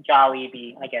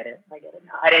 Jollibee. I get it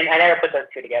now. I never put those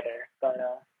two together, but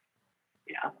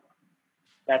yeah.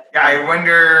 Yeah, I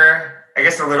wonder, I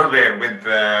guess a little bit with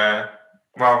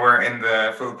while we're in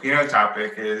the Filipino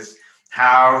topic, is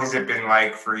how has it been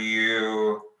like for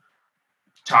you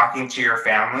talking to your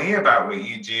family about what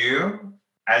you do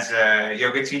as a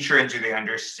yoga teacher, and do they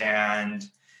understand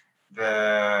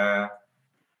the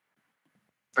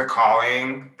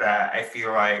calling that I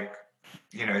feel like,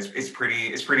 you know, is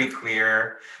pretty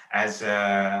clear as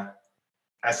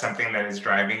something that is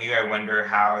driving you? I wonder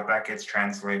how that gets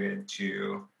translated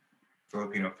to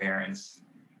Filipino parents.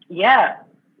 Yeah,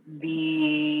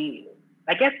 I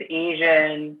guess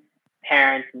Asian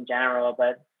parents in general,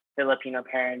 but Filipino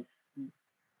parents,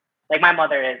 like my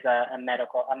mother is a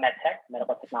medical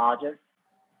technologist.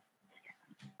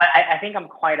 But I think I'm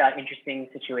quite an interesting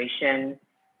situation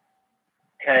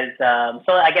because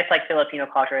so I guess like Filipino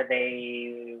culture, I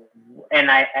mean,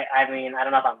 I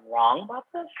don't know if I'm wrong about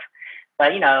this,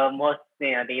 but you know, most,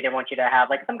 you know, they either want you to have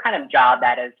like some kind of job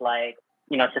that is like,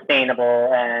 you know,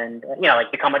 sustainable and, you know,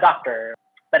 like become a doctor.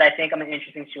 But I think I'm in an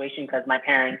interesting situation because my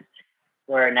parents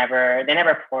they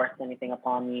never forced anything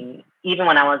upon me. Even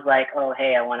when I was like, oh,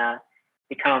 hey, I want to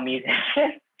become a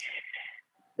musician.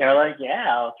 They were like,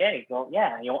 yeah, okay, well,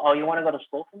 yeah. You want to go to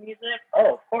school for music?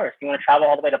 Oh, of course. You want to travel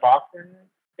all the way to Boston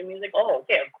to music? Oh,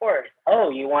 okay, of course. Oh,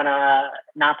 you want to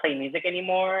not play music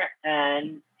anymore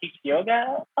and teach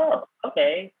yoga? Oh,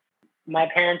 okay. My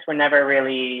parents were never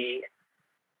really.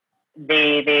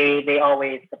 They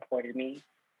always supported me.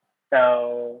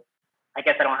 So I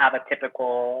guess I don't have a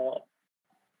typical.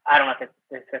 I don't know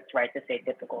if it's right to say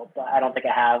typical, but I don't think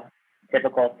I have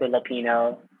typical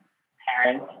Filipino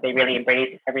parents. They really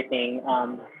embrace everything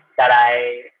that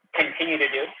I continue to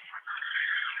do.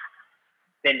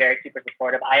 Been very super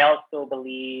supportive. I also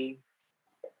believe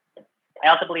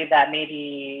that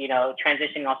maybe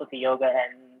transitioning also to yoga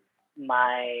and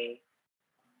my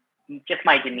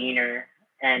demeanor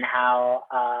and how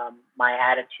my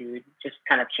attitude just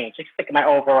kind of changed. Just like my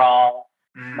overall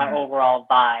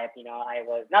vibe. I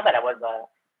was not that I was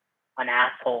an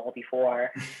asshole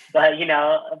before, but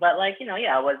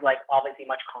I was like obviously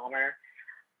much calmer.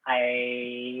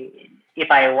 If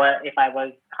I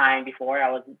was kind before, I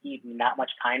was even that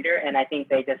much kinder, and I think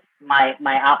they just my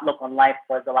outlook on life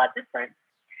was a lot different.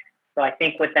 So I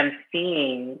think with them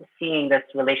seeing this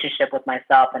relationship with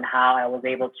myself and how I was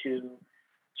able to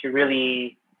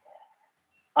really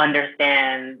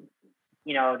understand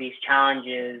these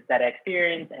challenges that I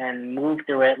experienced and move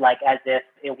through it like as if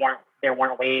there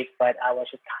weren't waves, but I was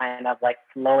just kind of like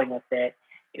flowing with it.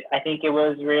 I think it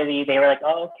was really they were like,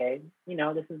 oh, okay,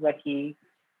 this is what he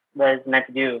was meant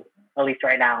to do, at least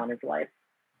right now in his life.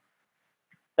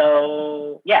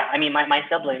 So yeah, I mean my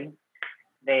siblings,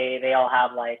 they all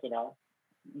have like,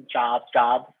 jobs,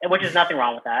 which is nothing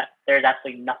wrong with that. There's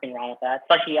absolutely nothing wrong with that.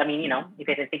 Especially, I mean, if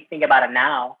you think about it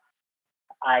now,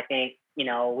 I think, we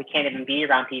can't even be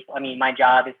around people. I mean, my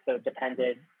job is so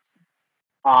dependent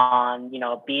on,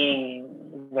 being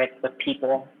with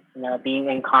people, being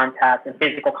in contact and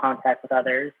physical contact with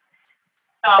others.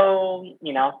 So,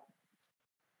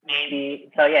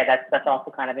 maybe, so yeah, that's also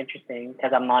kind of interesting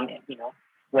because I'm on,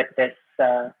 with this,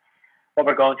 what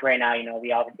we're going through right now,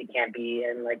 we obviously can't be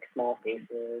in like small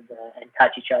spaces and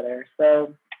touch each other.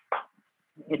 So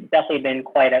it's definitely been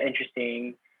quite an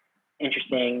interesting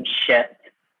shift.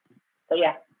 So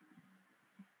yeah.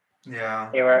 Yeah.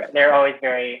 They're always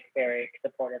very, very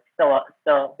supportive.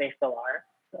 They still are.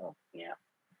 So yeah.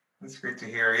 That's great to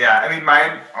hear. Yeah, I mean,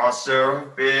 mine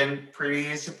also been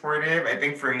pretty supportive. I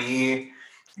think for me,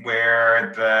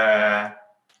 where the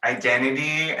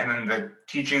identity and then the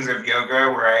teachings of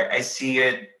yoga, where I see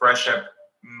it brush up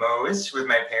most with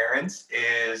my parents,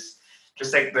 is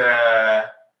just like the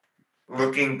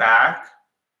looking back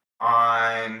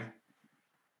on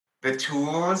the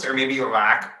tools or maybe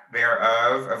lack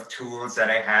thereof of tools that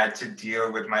I had to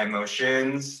deal with my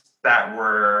emotions that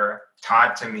were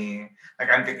taught to me. Like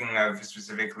I'm thinking of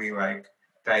specifically like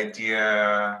the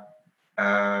idea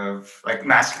of like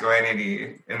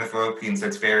masculinity in the Philippines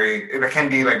that can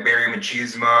be like very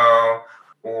machismo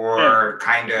or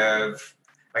kind of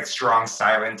like strong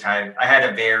silent type. I had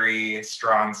a very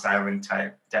strong silent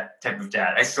type of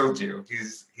dad. I still do.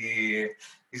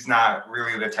 He's not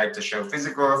really the type to show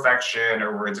physical affection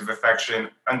or words of affection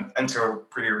until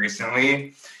pretty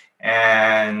recently.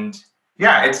 And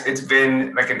yeah, it's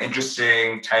been like an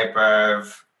interesting type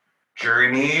of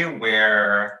journey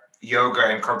where yoga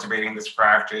and cultivating this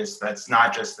practice that's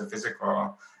not just the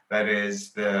physical, that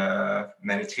is the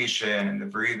meditation and the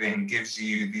breathing, gives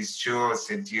you these tools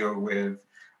to deal with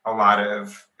a lot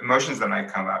of emotions that might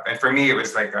come up. And for me, it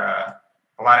was like a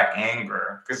lot of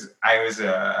anger because I was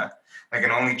like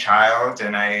an only child,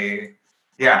 and I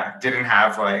didn't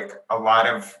have like a lot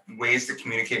of ways to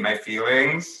communicate my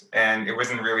feelings, and it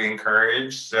wasn't really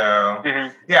encouraged. So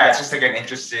it's just like an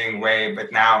interesting way.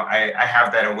 But now I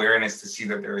have that awareness to see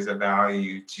that there is a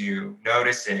value to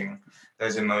noticing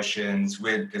those emotions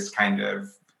with this kind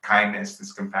of kindness,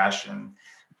 this compassion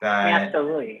that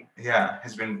absolutely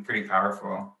has been pretty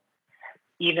powerful.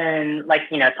 Even like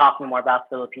talking more about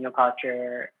Filipino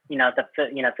culture,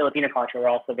 Filipino culture, we're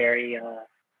also very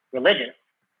religious,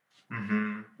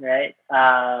 right?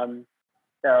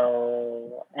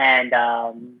 So and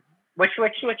which I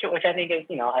think is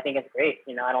I think it's great.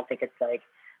 I don't think it's like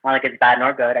not like it's bad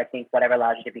nor good. I think whatever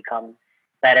allows you to become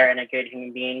better and a good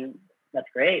human being, that's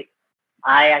great.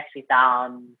 I actually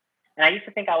found, and I used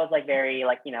to think I was like very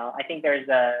like I think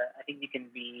you can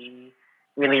be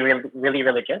really, really, really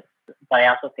religious, but I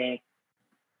also think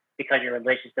because you're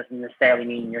religious doesn't necessarily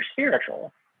mean you're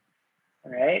spiritual,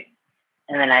 right?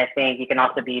 And then I think you can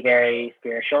also be very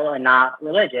spiritual and not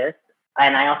religious,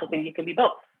 and I also think you can be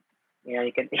both.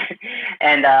 You could,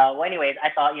 and well, anyways,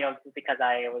 I thought, because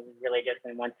I was religious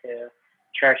and went to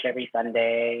church every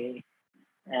Sunday,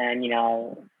 and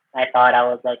I thought I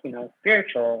was like,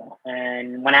 spiritual.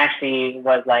 And when I actually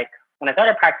was like, when I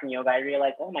started practicing yoga, I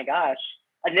realized, oh my gosh,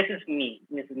 and this is me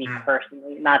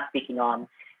personally, not speaking on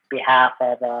behalf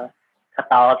of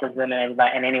Catholicism and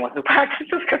anyone who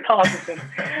practices Catholicism.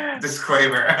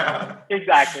 Disclaimer.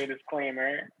 Exactly,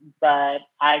 disclaimer. But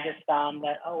I just found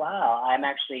that, oh wow, I'm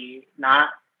actually not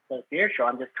so spiritual.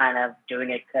 I'm just kind of doing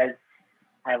it because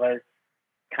I was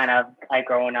I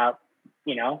growing up,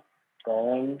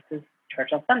 going to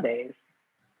church on Sundays.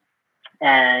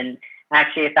 And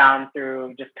actually I found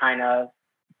through just kind of,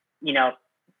 you know,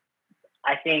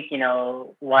 I think,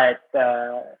 what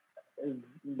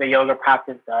the yoga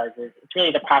practice does is it's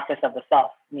really the practice of the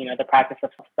self, the practice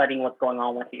of studying what's going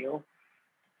on with you.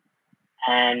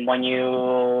 And when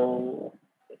you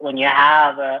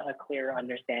have a clear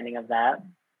understanding of that,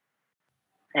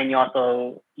 and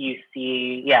you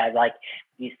see, like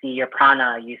you see your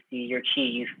prana, you see your chi,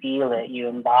 you feel it, you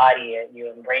embody it,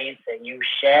 you embrace it, you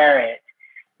share it.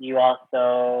 You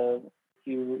also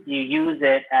you use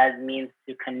it as means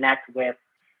to connect with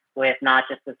not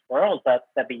just this world but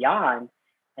the beyond.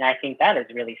 And I think that is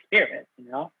really spirit.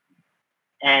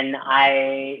 And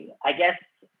I guess,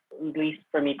 at least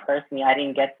for me personally, I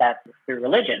didn't get that through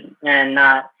religion, and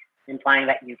not implying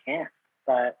that you can't,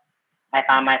 but I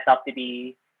found myself to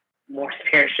be more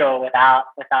spiritual without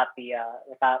practicing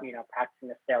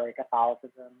necessarily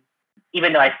Catholicism.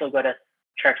 Even though I still go to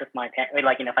church with my parents,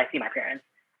 like if I see my parents,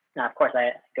 now of course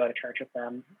I go to church with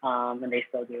them, and they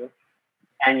still do,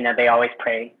 and they always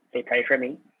pray. They pray for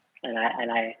me, and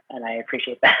I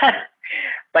appreciate that.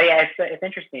 But yeah, it's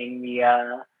interesting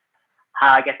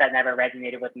how I guess that never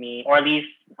resonated with me, or at least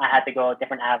I had to go a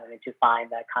different avenue to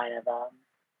find that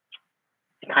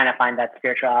find that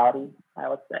spirituality, I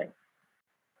would say.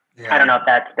 Yeah. I don't know if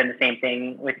that's been the same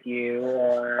thing with you,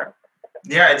 or.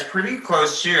 Yeah, it's pretty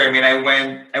close too. I mean, I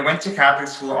went to Catholic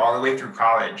school all the way through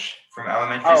college, from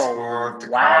elementary school to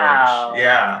college.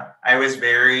 Yeah,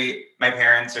 my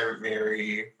parents are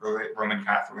very Roman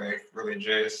Catholic,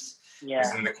 religious. Yeah.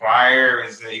 Was in the choir,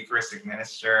 was the Eucharistic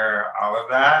minister, all of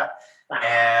that.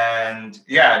 And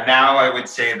yeah, now I would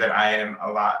say that I'm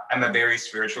a very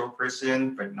spiritual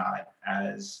person, but not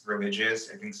as religious.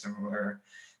 I think similar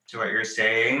to what you're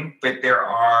saying, but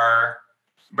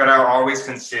I'll always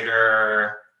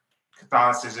consider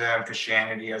Catholicism,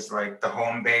 Christianity as like the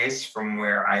home base from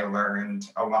where I learned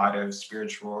a lot of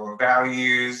spiritual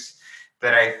values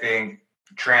that I think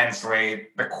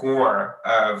translate the core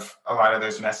of a lot of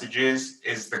those messages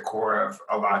is the core of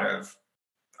a lot of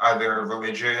other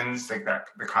religions. Like that,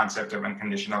 the concept of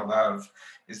unconditional love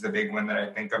is the big one that I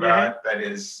think about.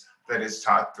 Mm-hmm. that is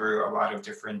taught through a lot of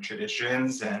different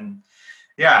traditions. And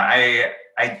yeah,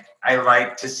 I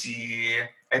like to see,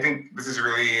 I think this is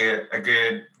really a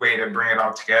good way to bring it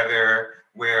all together,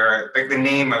 where like the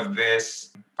name of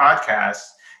this podcast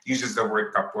uses the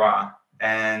word kapwa,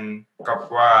 and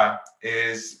kapwa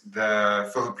is the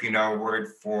Filipino word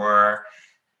for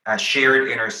shared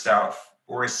inner self,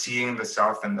 or seeing the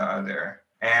self in the other.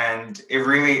 And it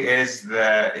really is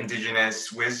the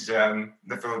indigenous wisdom,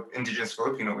 the indigenous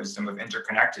Filipino wisdom of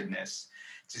interconnectedness,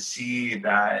 to see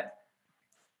that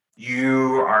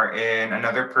you are in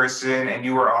another person and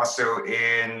you are also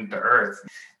in the earth.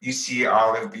 You see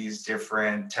all of these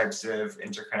different types of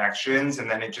interconnections, and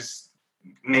then it just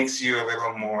makes you a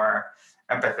little more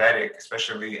empathetic,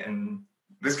 especially in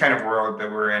this kind of world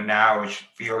that we're in now, which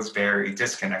feels very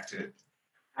disconnected.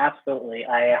 Absolutely.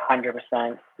 I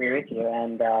 100% agree with you.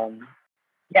 And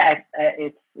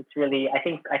it's really, I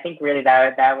think really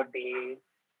that would be,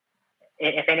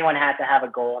 if anyone had to have a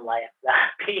goal in life,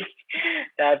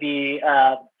 that'd be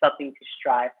something to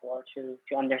strive for, to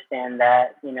understand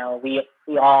that, we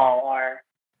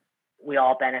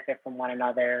all benefit from one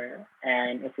another.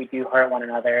 And if we do hurt one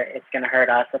another, it's going to hurt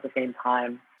us at the same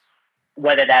time,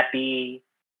 whether that be,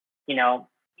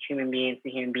 human beings to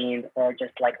human beings, or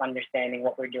just like understanding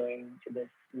what we're doing to this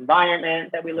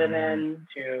environment that we live in,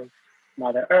 to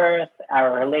Mother Earth,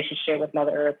 our relationship with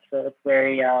Mother Earth. So it's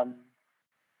very, and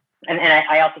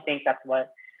I also think that's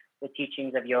what the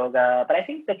teachings of yoga, but I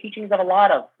think the teachings of a lot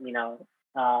of,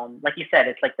 like you said,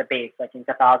 it's like the base, like in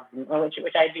Catholicism,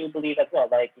 which I do believe as well.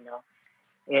 Like,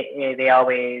 they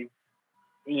always,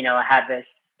 have this,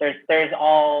 it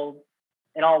all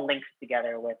links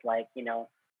together with, like,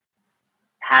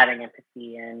 having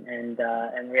empathy and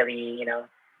really,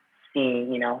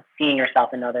 seeing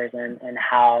yourself in others, and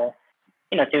how,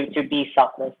 to be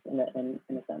selfless in a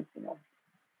sense.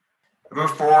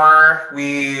 Before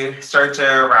we start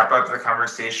to wrap up the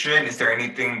conversation, is there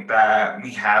anything that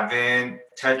we haven't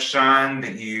touched on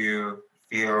that you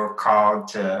feel called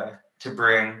to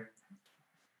bring?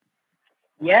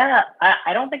 Yeah,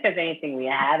 I don't think there's anything we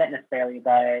haven't necessarily,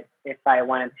 but if I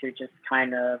wanted to just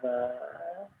kind of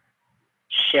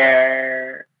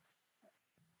share,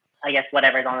 I guess,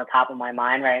 whatever's on the top of my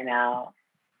mind right now,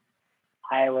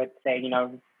 I would say,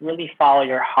 really follow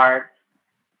your heart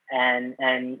and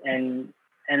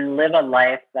live a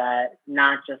life that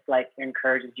not just like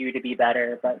encourages you to be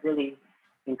better, but really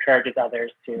encourages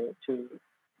others to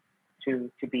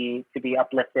be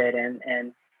uplifted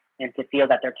and to feel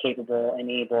that they're capable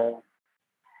and able.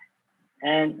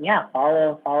 And yeah,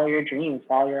 follow your dreams,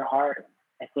 follow your heart.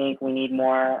 I think we need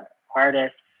more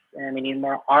artists and we need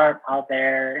more art out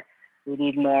there. We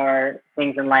need more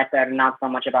things in life that are not so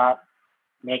much about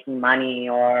making money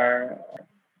or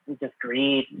just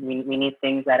greed. We need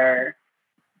things that are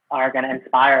gonna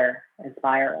inspire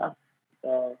us.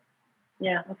 So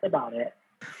yeah, that's about it.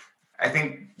 I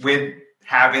think with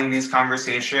having these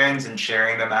conversations and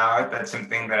sharing them out, that's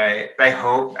something that I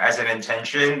hope as an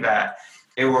intention that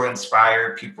it will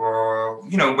inspire people,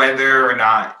 whether or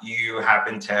not you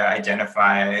happen to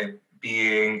identify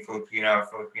being Filipino,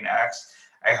 Filipinx.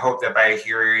 I hope that by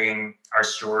hearing our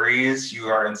stories, you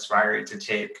are inspired to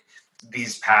take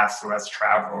these paths less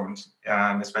traveled,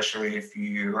 especially if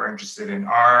you are interested in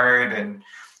art and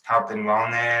health and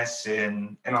wellness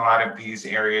in a lot of these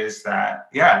areas that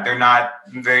they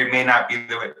may not be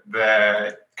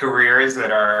the careers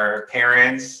that our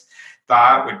parents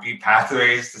thought would be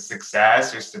pathways to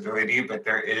success or stability, but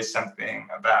there is something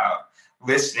about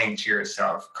listening to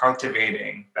yourself,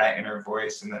 cultivating that inner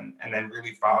voice, and then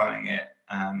really following it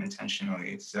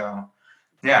intentionally. So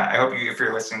yeah, I hope if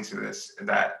you're listening to this,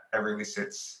 that really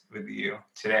sits with you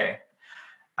today.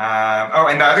 Oh,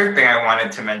 and the other thing I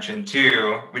wanted to mention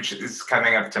too, which is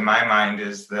coming up to my mind,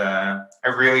 is I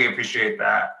really appreciate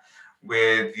that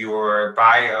with your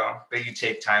bio that you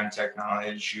take time to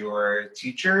acknowledge your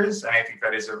teachers. And I think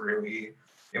that is a really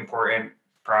important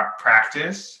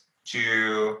practice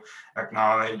to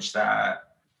acknowledge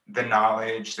that the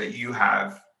knowledge that you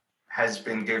have has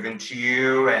been given to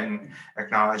you, and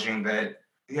acknowledging that,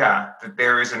 yeah, that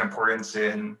there is an importance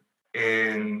in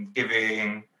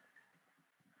giving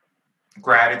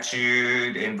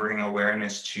gratitude and bring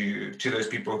awareness to those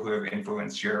people who have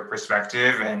influenced your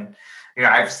perspective. And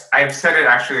I've said it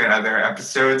actually in other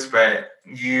episodes, but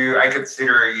I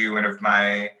consider you one of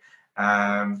my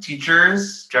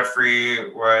teachers.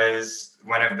 Jeffrey was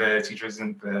one of the teachers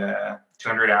in the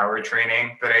 200-hour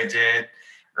training that I did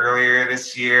earlier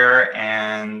this year.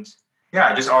 And yeah,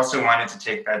 I just also wanted to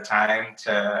take that time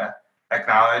to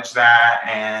acknowledge that.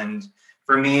 And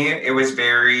for me, it was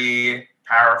very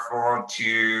powerful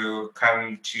to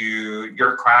come to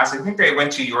your class. I think I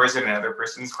went to yours and another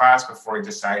person's class before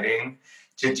deciding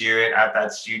to do it at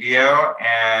that studio.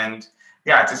 And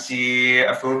yeah, to see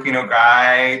a Filipino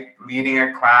guy leading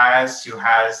a class who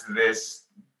has this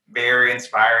very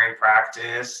inspiring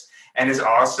practice and is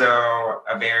also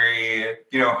a very,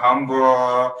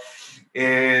 humble,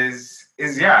 is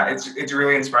yeah, it's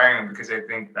really inspiring, because I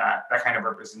think that that kind of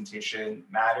representation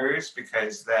matters,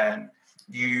 because then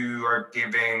you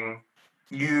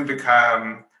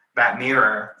become that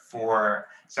mirror for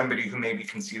somebody who maybe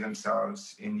can see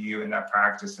themselves in you in that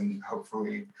practice, and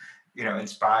hopefully,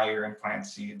 inspire and plant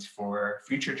seeds for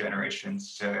future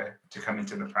generations to come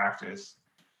into the practice.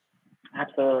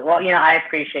 Absolutely. Well, I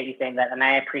appreciate you saying that, and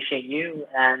I appreciate you.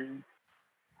 And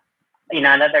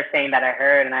another saying that I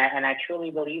heard, and I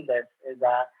truly believe this, is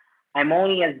that I'm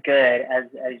only as good as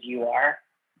you are.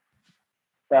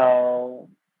 So,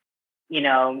 you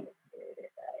know,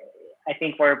 I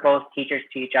think we're both teachers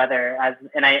to each other,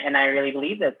 and I really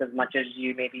believe this. As much as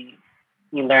you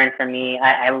learn from me,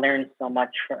 I learned so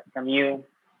much from you,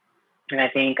 and I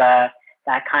think that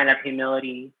kind of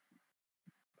humility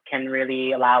can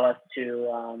really allow us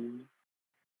to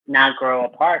not grow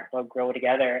apart, but grow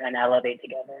together and elevate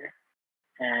together.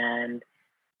 And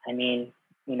I mean,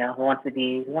 who wants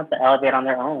to elevate on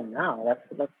their own? No, let's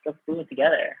do it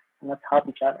together and let's help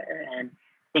each other. And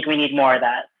I think we need more of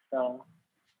that. So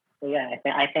yeah,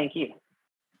 I thank you.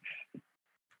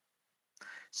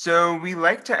 So we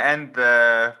like to end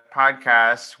the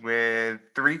podcast with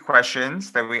 3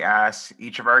 questions that we ask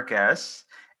each of our guests.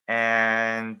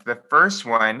 And the first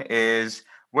one is,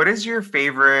 what is your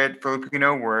favorite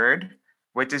Filipino word?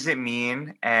 What does it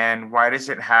mean? And why does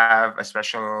it have a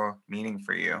special meaning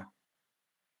for you?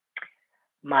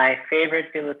 My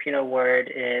favorite Filipino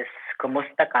word is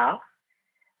 "kumusta ka,"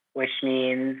 which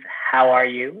means "How are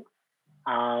you?"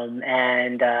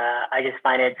 And I just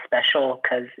find it special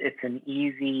because it's an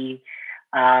easy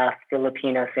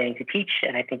Filipino saying to teach,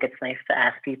 and I think it's nice to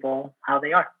ask people how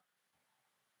they are.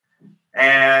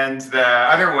 And the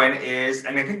other one is,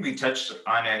 and I think we touched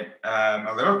on it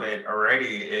a little bit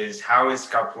already, is how is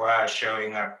Kapwa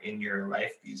showing up in your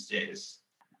life these days?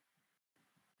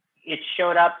 It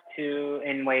showed up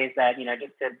in ways that,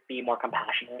 just to be more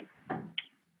compassionate,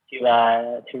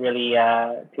 to really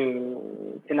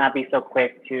to not be so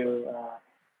quick to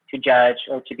judge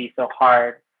or to be so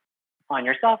hard on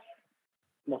yourself.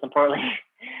 Most importantly,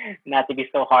 not to be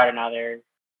so hard on others.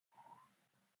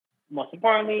 Most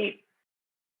importantly,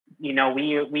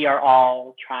 we are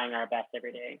all trying our best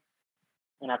every day,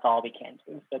 and that's all we can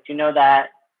do. So to know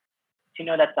that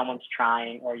someone's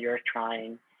trying or you're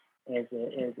trying is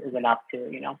enough to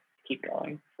keep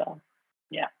going. So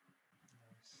yeah.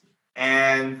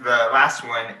 And the last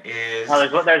one is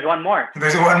there's one more.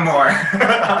 There's one more.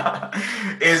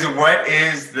 Is what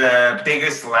is the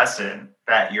biggest lesson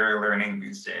that you're learning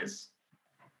these days?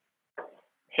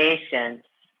 Patience.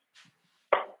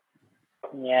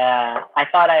 Yeah, I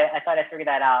thought I figured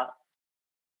that out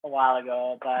a while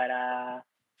ago, but I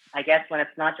guess when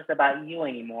it's not just about you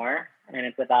anymore, and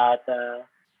it's about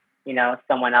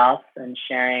someone else and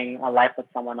sharing a life with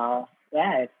someone else,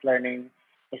 it's learning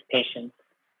is patience.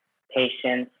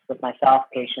 Patience with myself,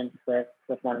 patience with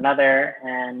one another,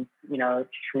 and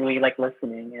truly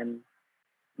listening, and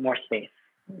more space.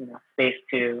 Space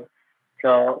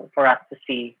for us to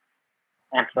see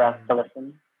and for us to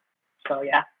listen. So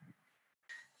yeah.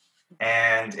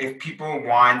 And if people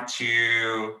want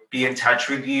to be in touch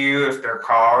with you, if they're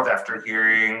called after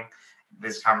hearing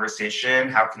this conversation,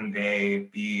 how can they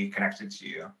be connected to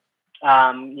you?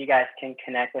 You guys can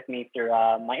connect with me through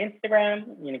my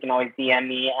Instagram. You can always DM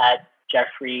me at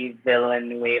Jeffrey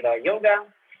Villanueva Yoga,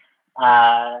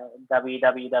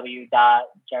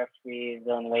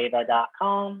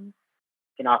 www.jeffreyvillanueva.com. You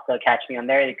can also catch me on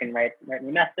there. You can write me a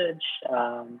message.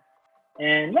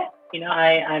 And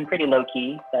I'm pretty low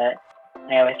key, but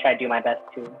I always try to do my best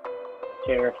to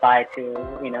reply to,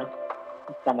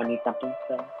 if someone needs something.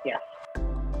 So yeah.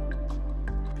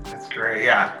 That's great.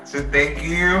 Yeah. So thank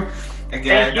you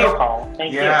again. Thank you, Paul.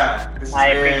 Thank you. I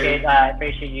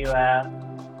appreciate you,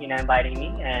 inviting me,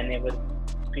 and it was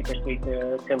super sweet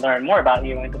to learn more about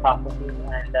you and to talk with you.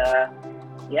 And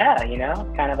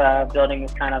kind of building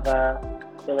this kind of a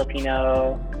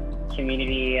Filipino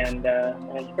community, and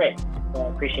it's great. So I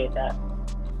appreciate that.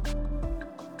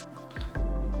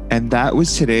 And that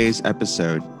was today's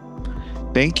episode.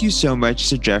 Thank you so much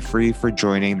to Jeffrey for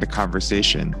joining the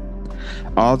conversation.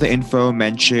 All the info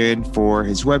mentioned for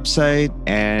his website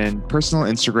and personal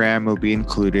Instagram will be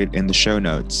included in the show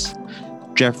notes.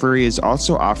 Jeffrey is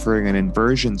also offering an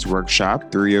inversions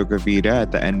workshop through Yoga Vida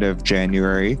at the end of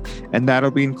January, and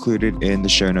that'll be included in the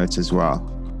show notes as well.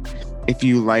 If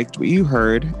you liked what you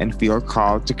heard and feel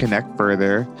called to connect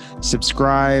further,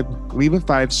 subscribe, leave a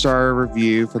 5-star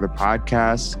review for the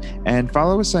podcast, and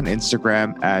follow us on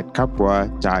Instagram at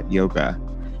kapwa.yoga.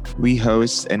 We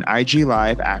host an IG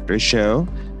Live after show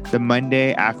the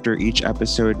Monday after each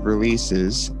episode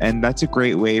releases, and that's a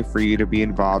great way for you to be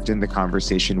involved in the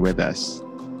conversation with us.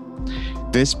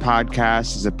 This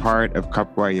podcast is a part of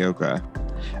Kapwa Yoga,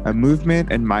 a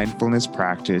movement and mindfulness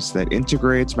practice that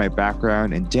integrates my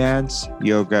background in dance,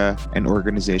 yoga, and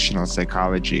organizational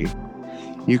psychology.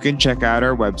 You can check out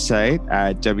our website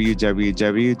at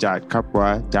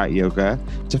www.kapwa.yoga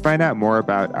to find out more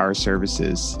about our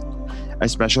services. A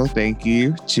special thank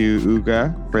you to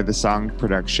Uga for the song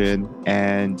production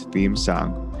and theme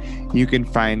song. You can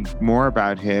find more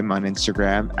about him on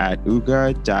Instagram at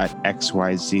uga.xyz.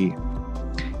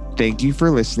 Thank you for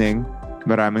listening.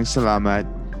 Maraming salamat,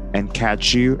 and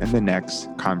catch you in the next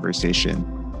conversation.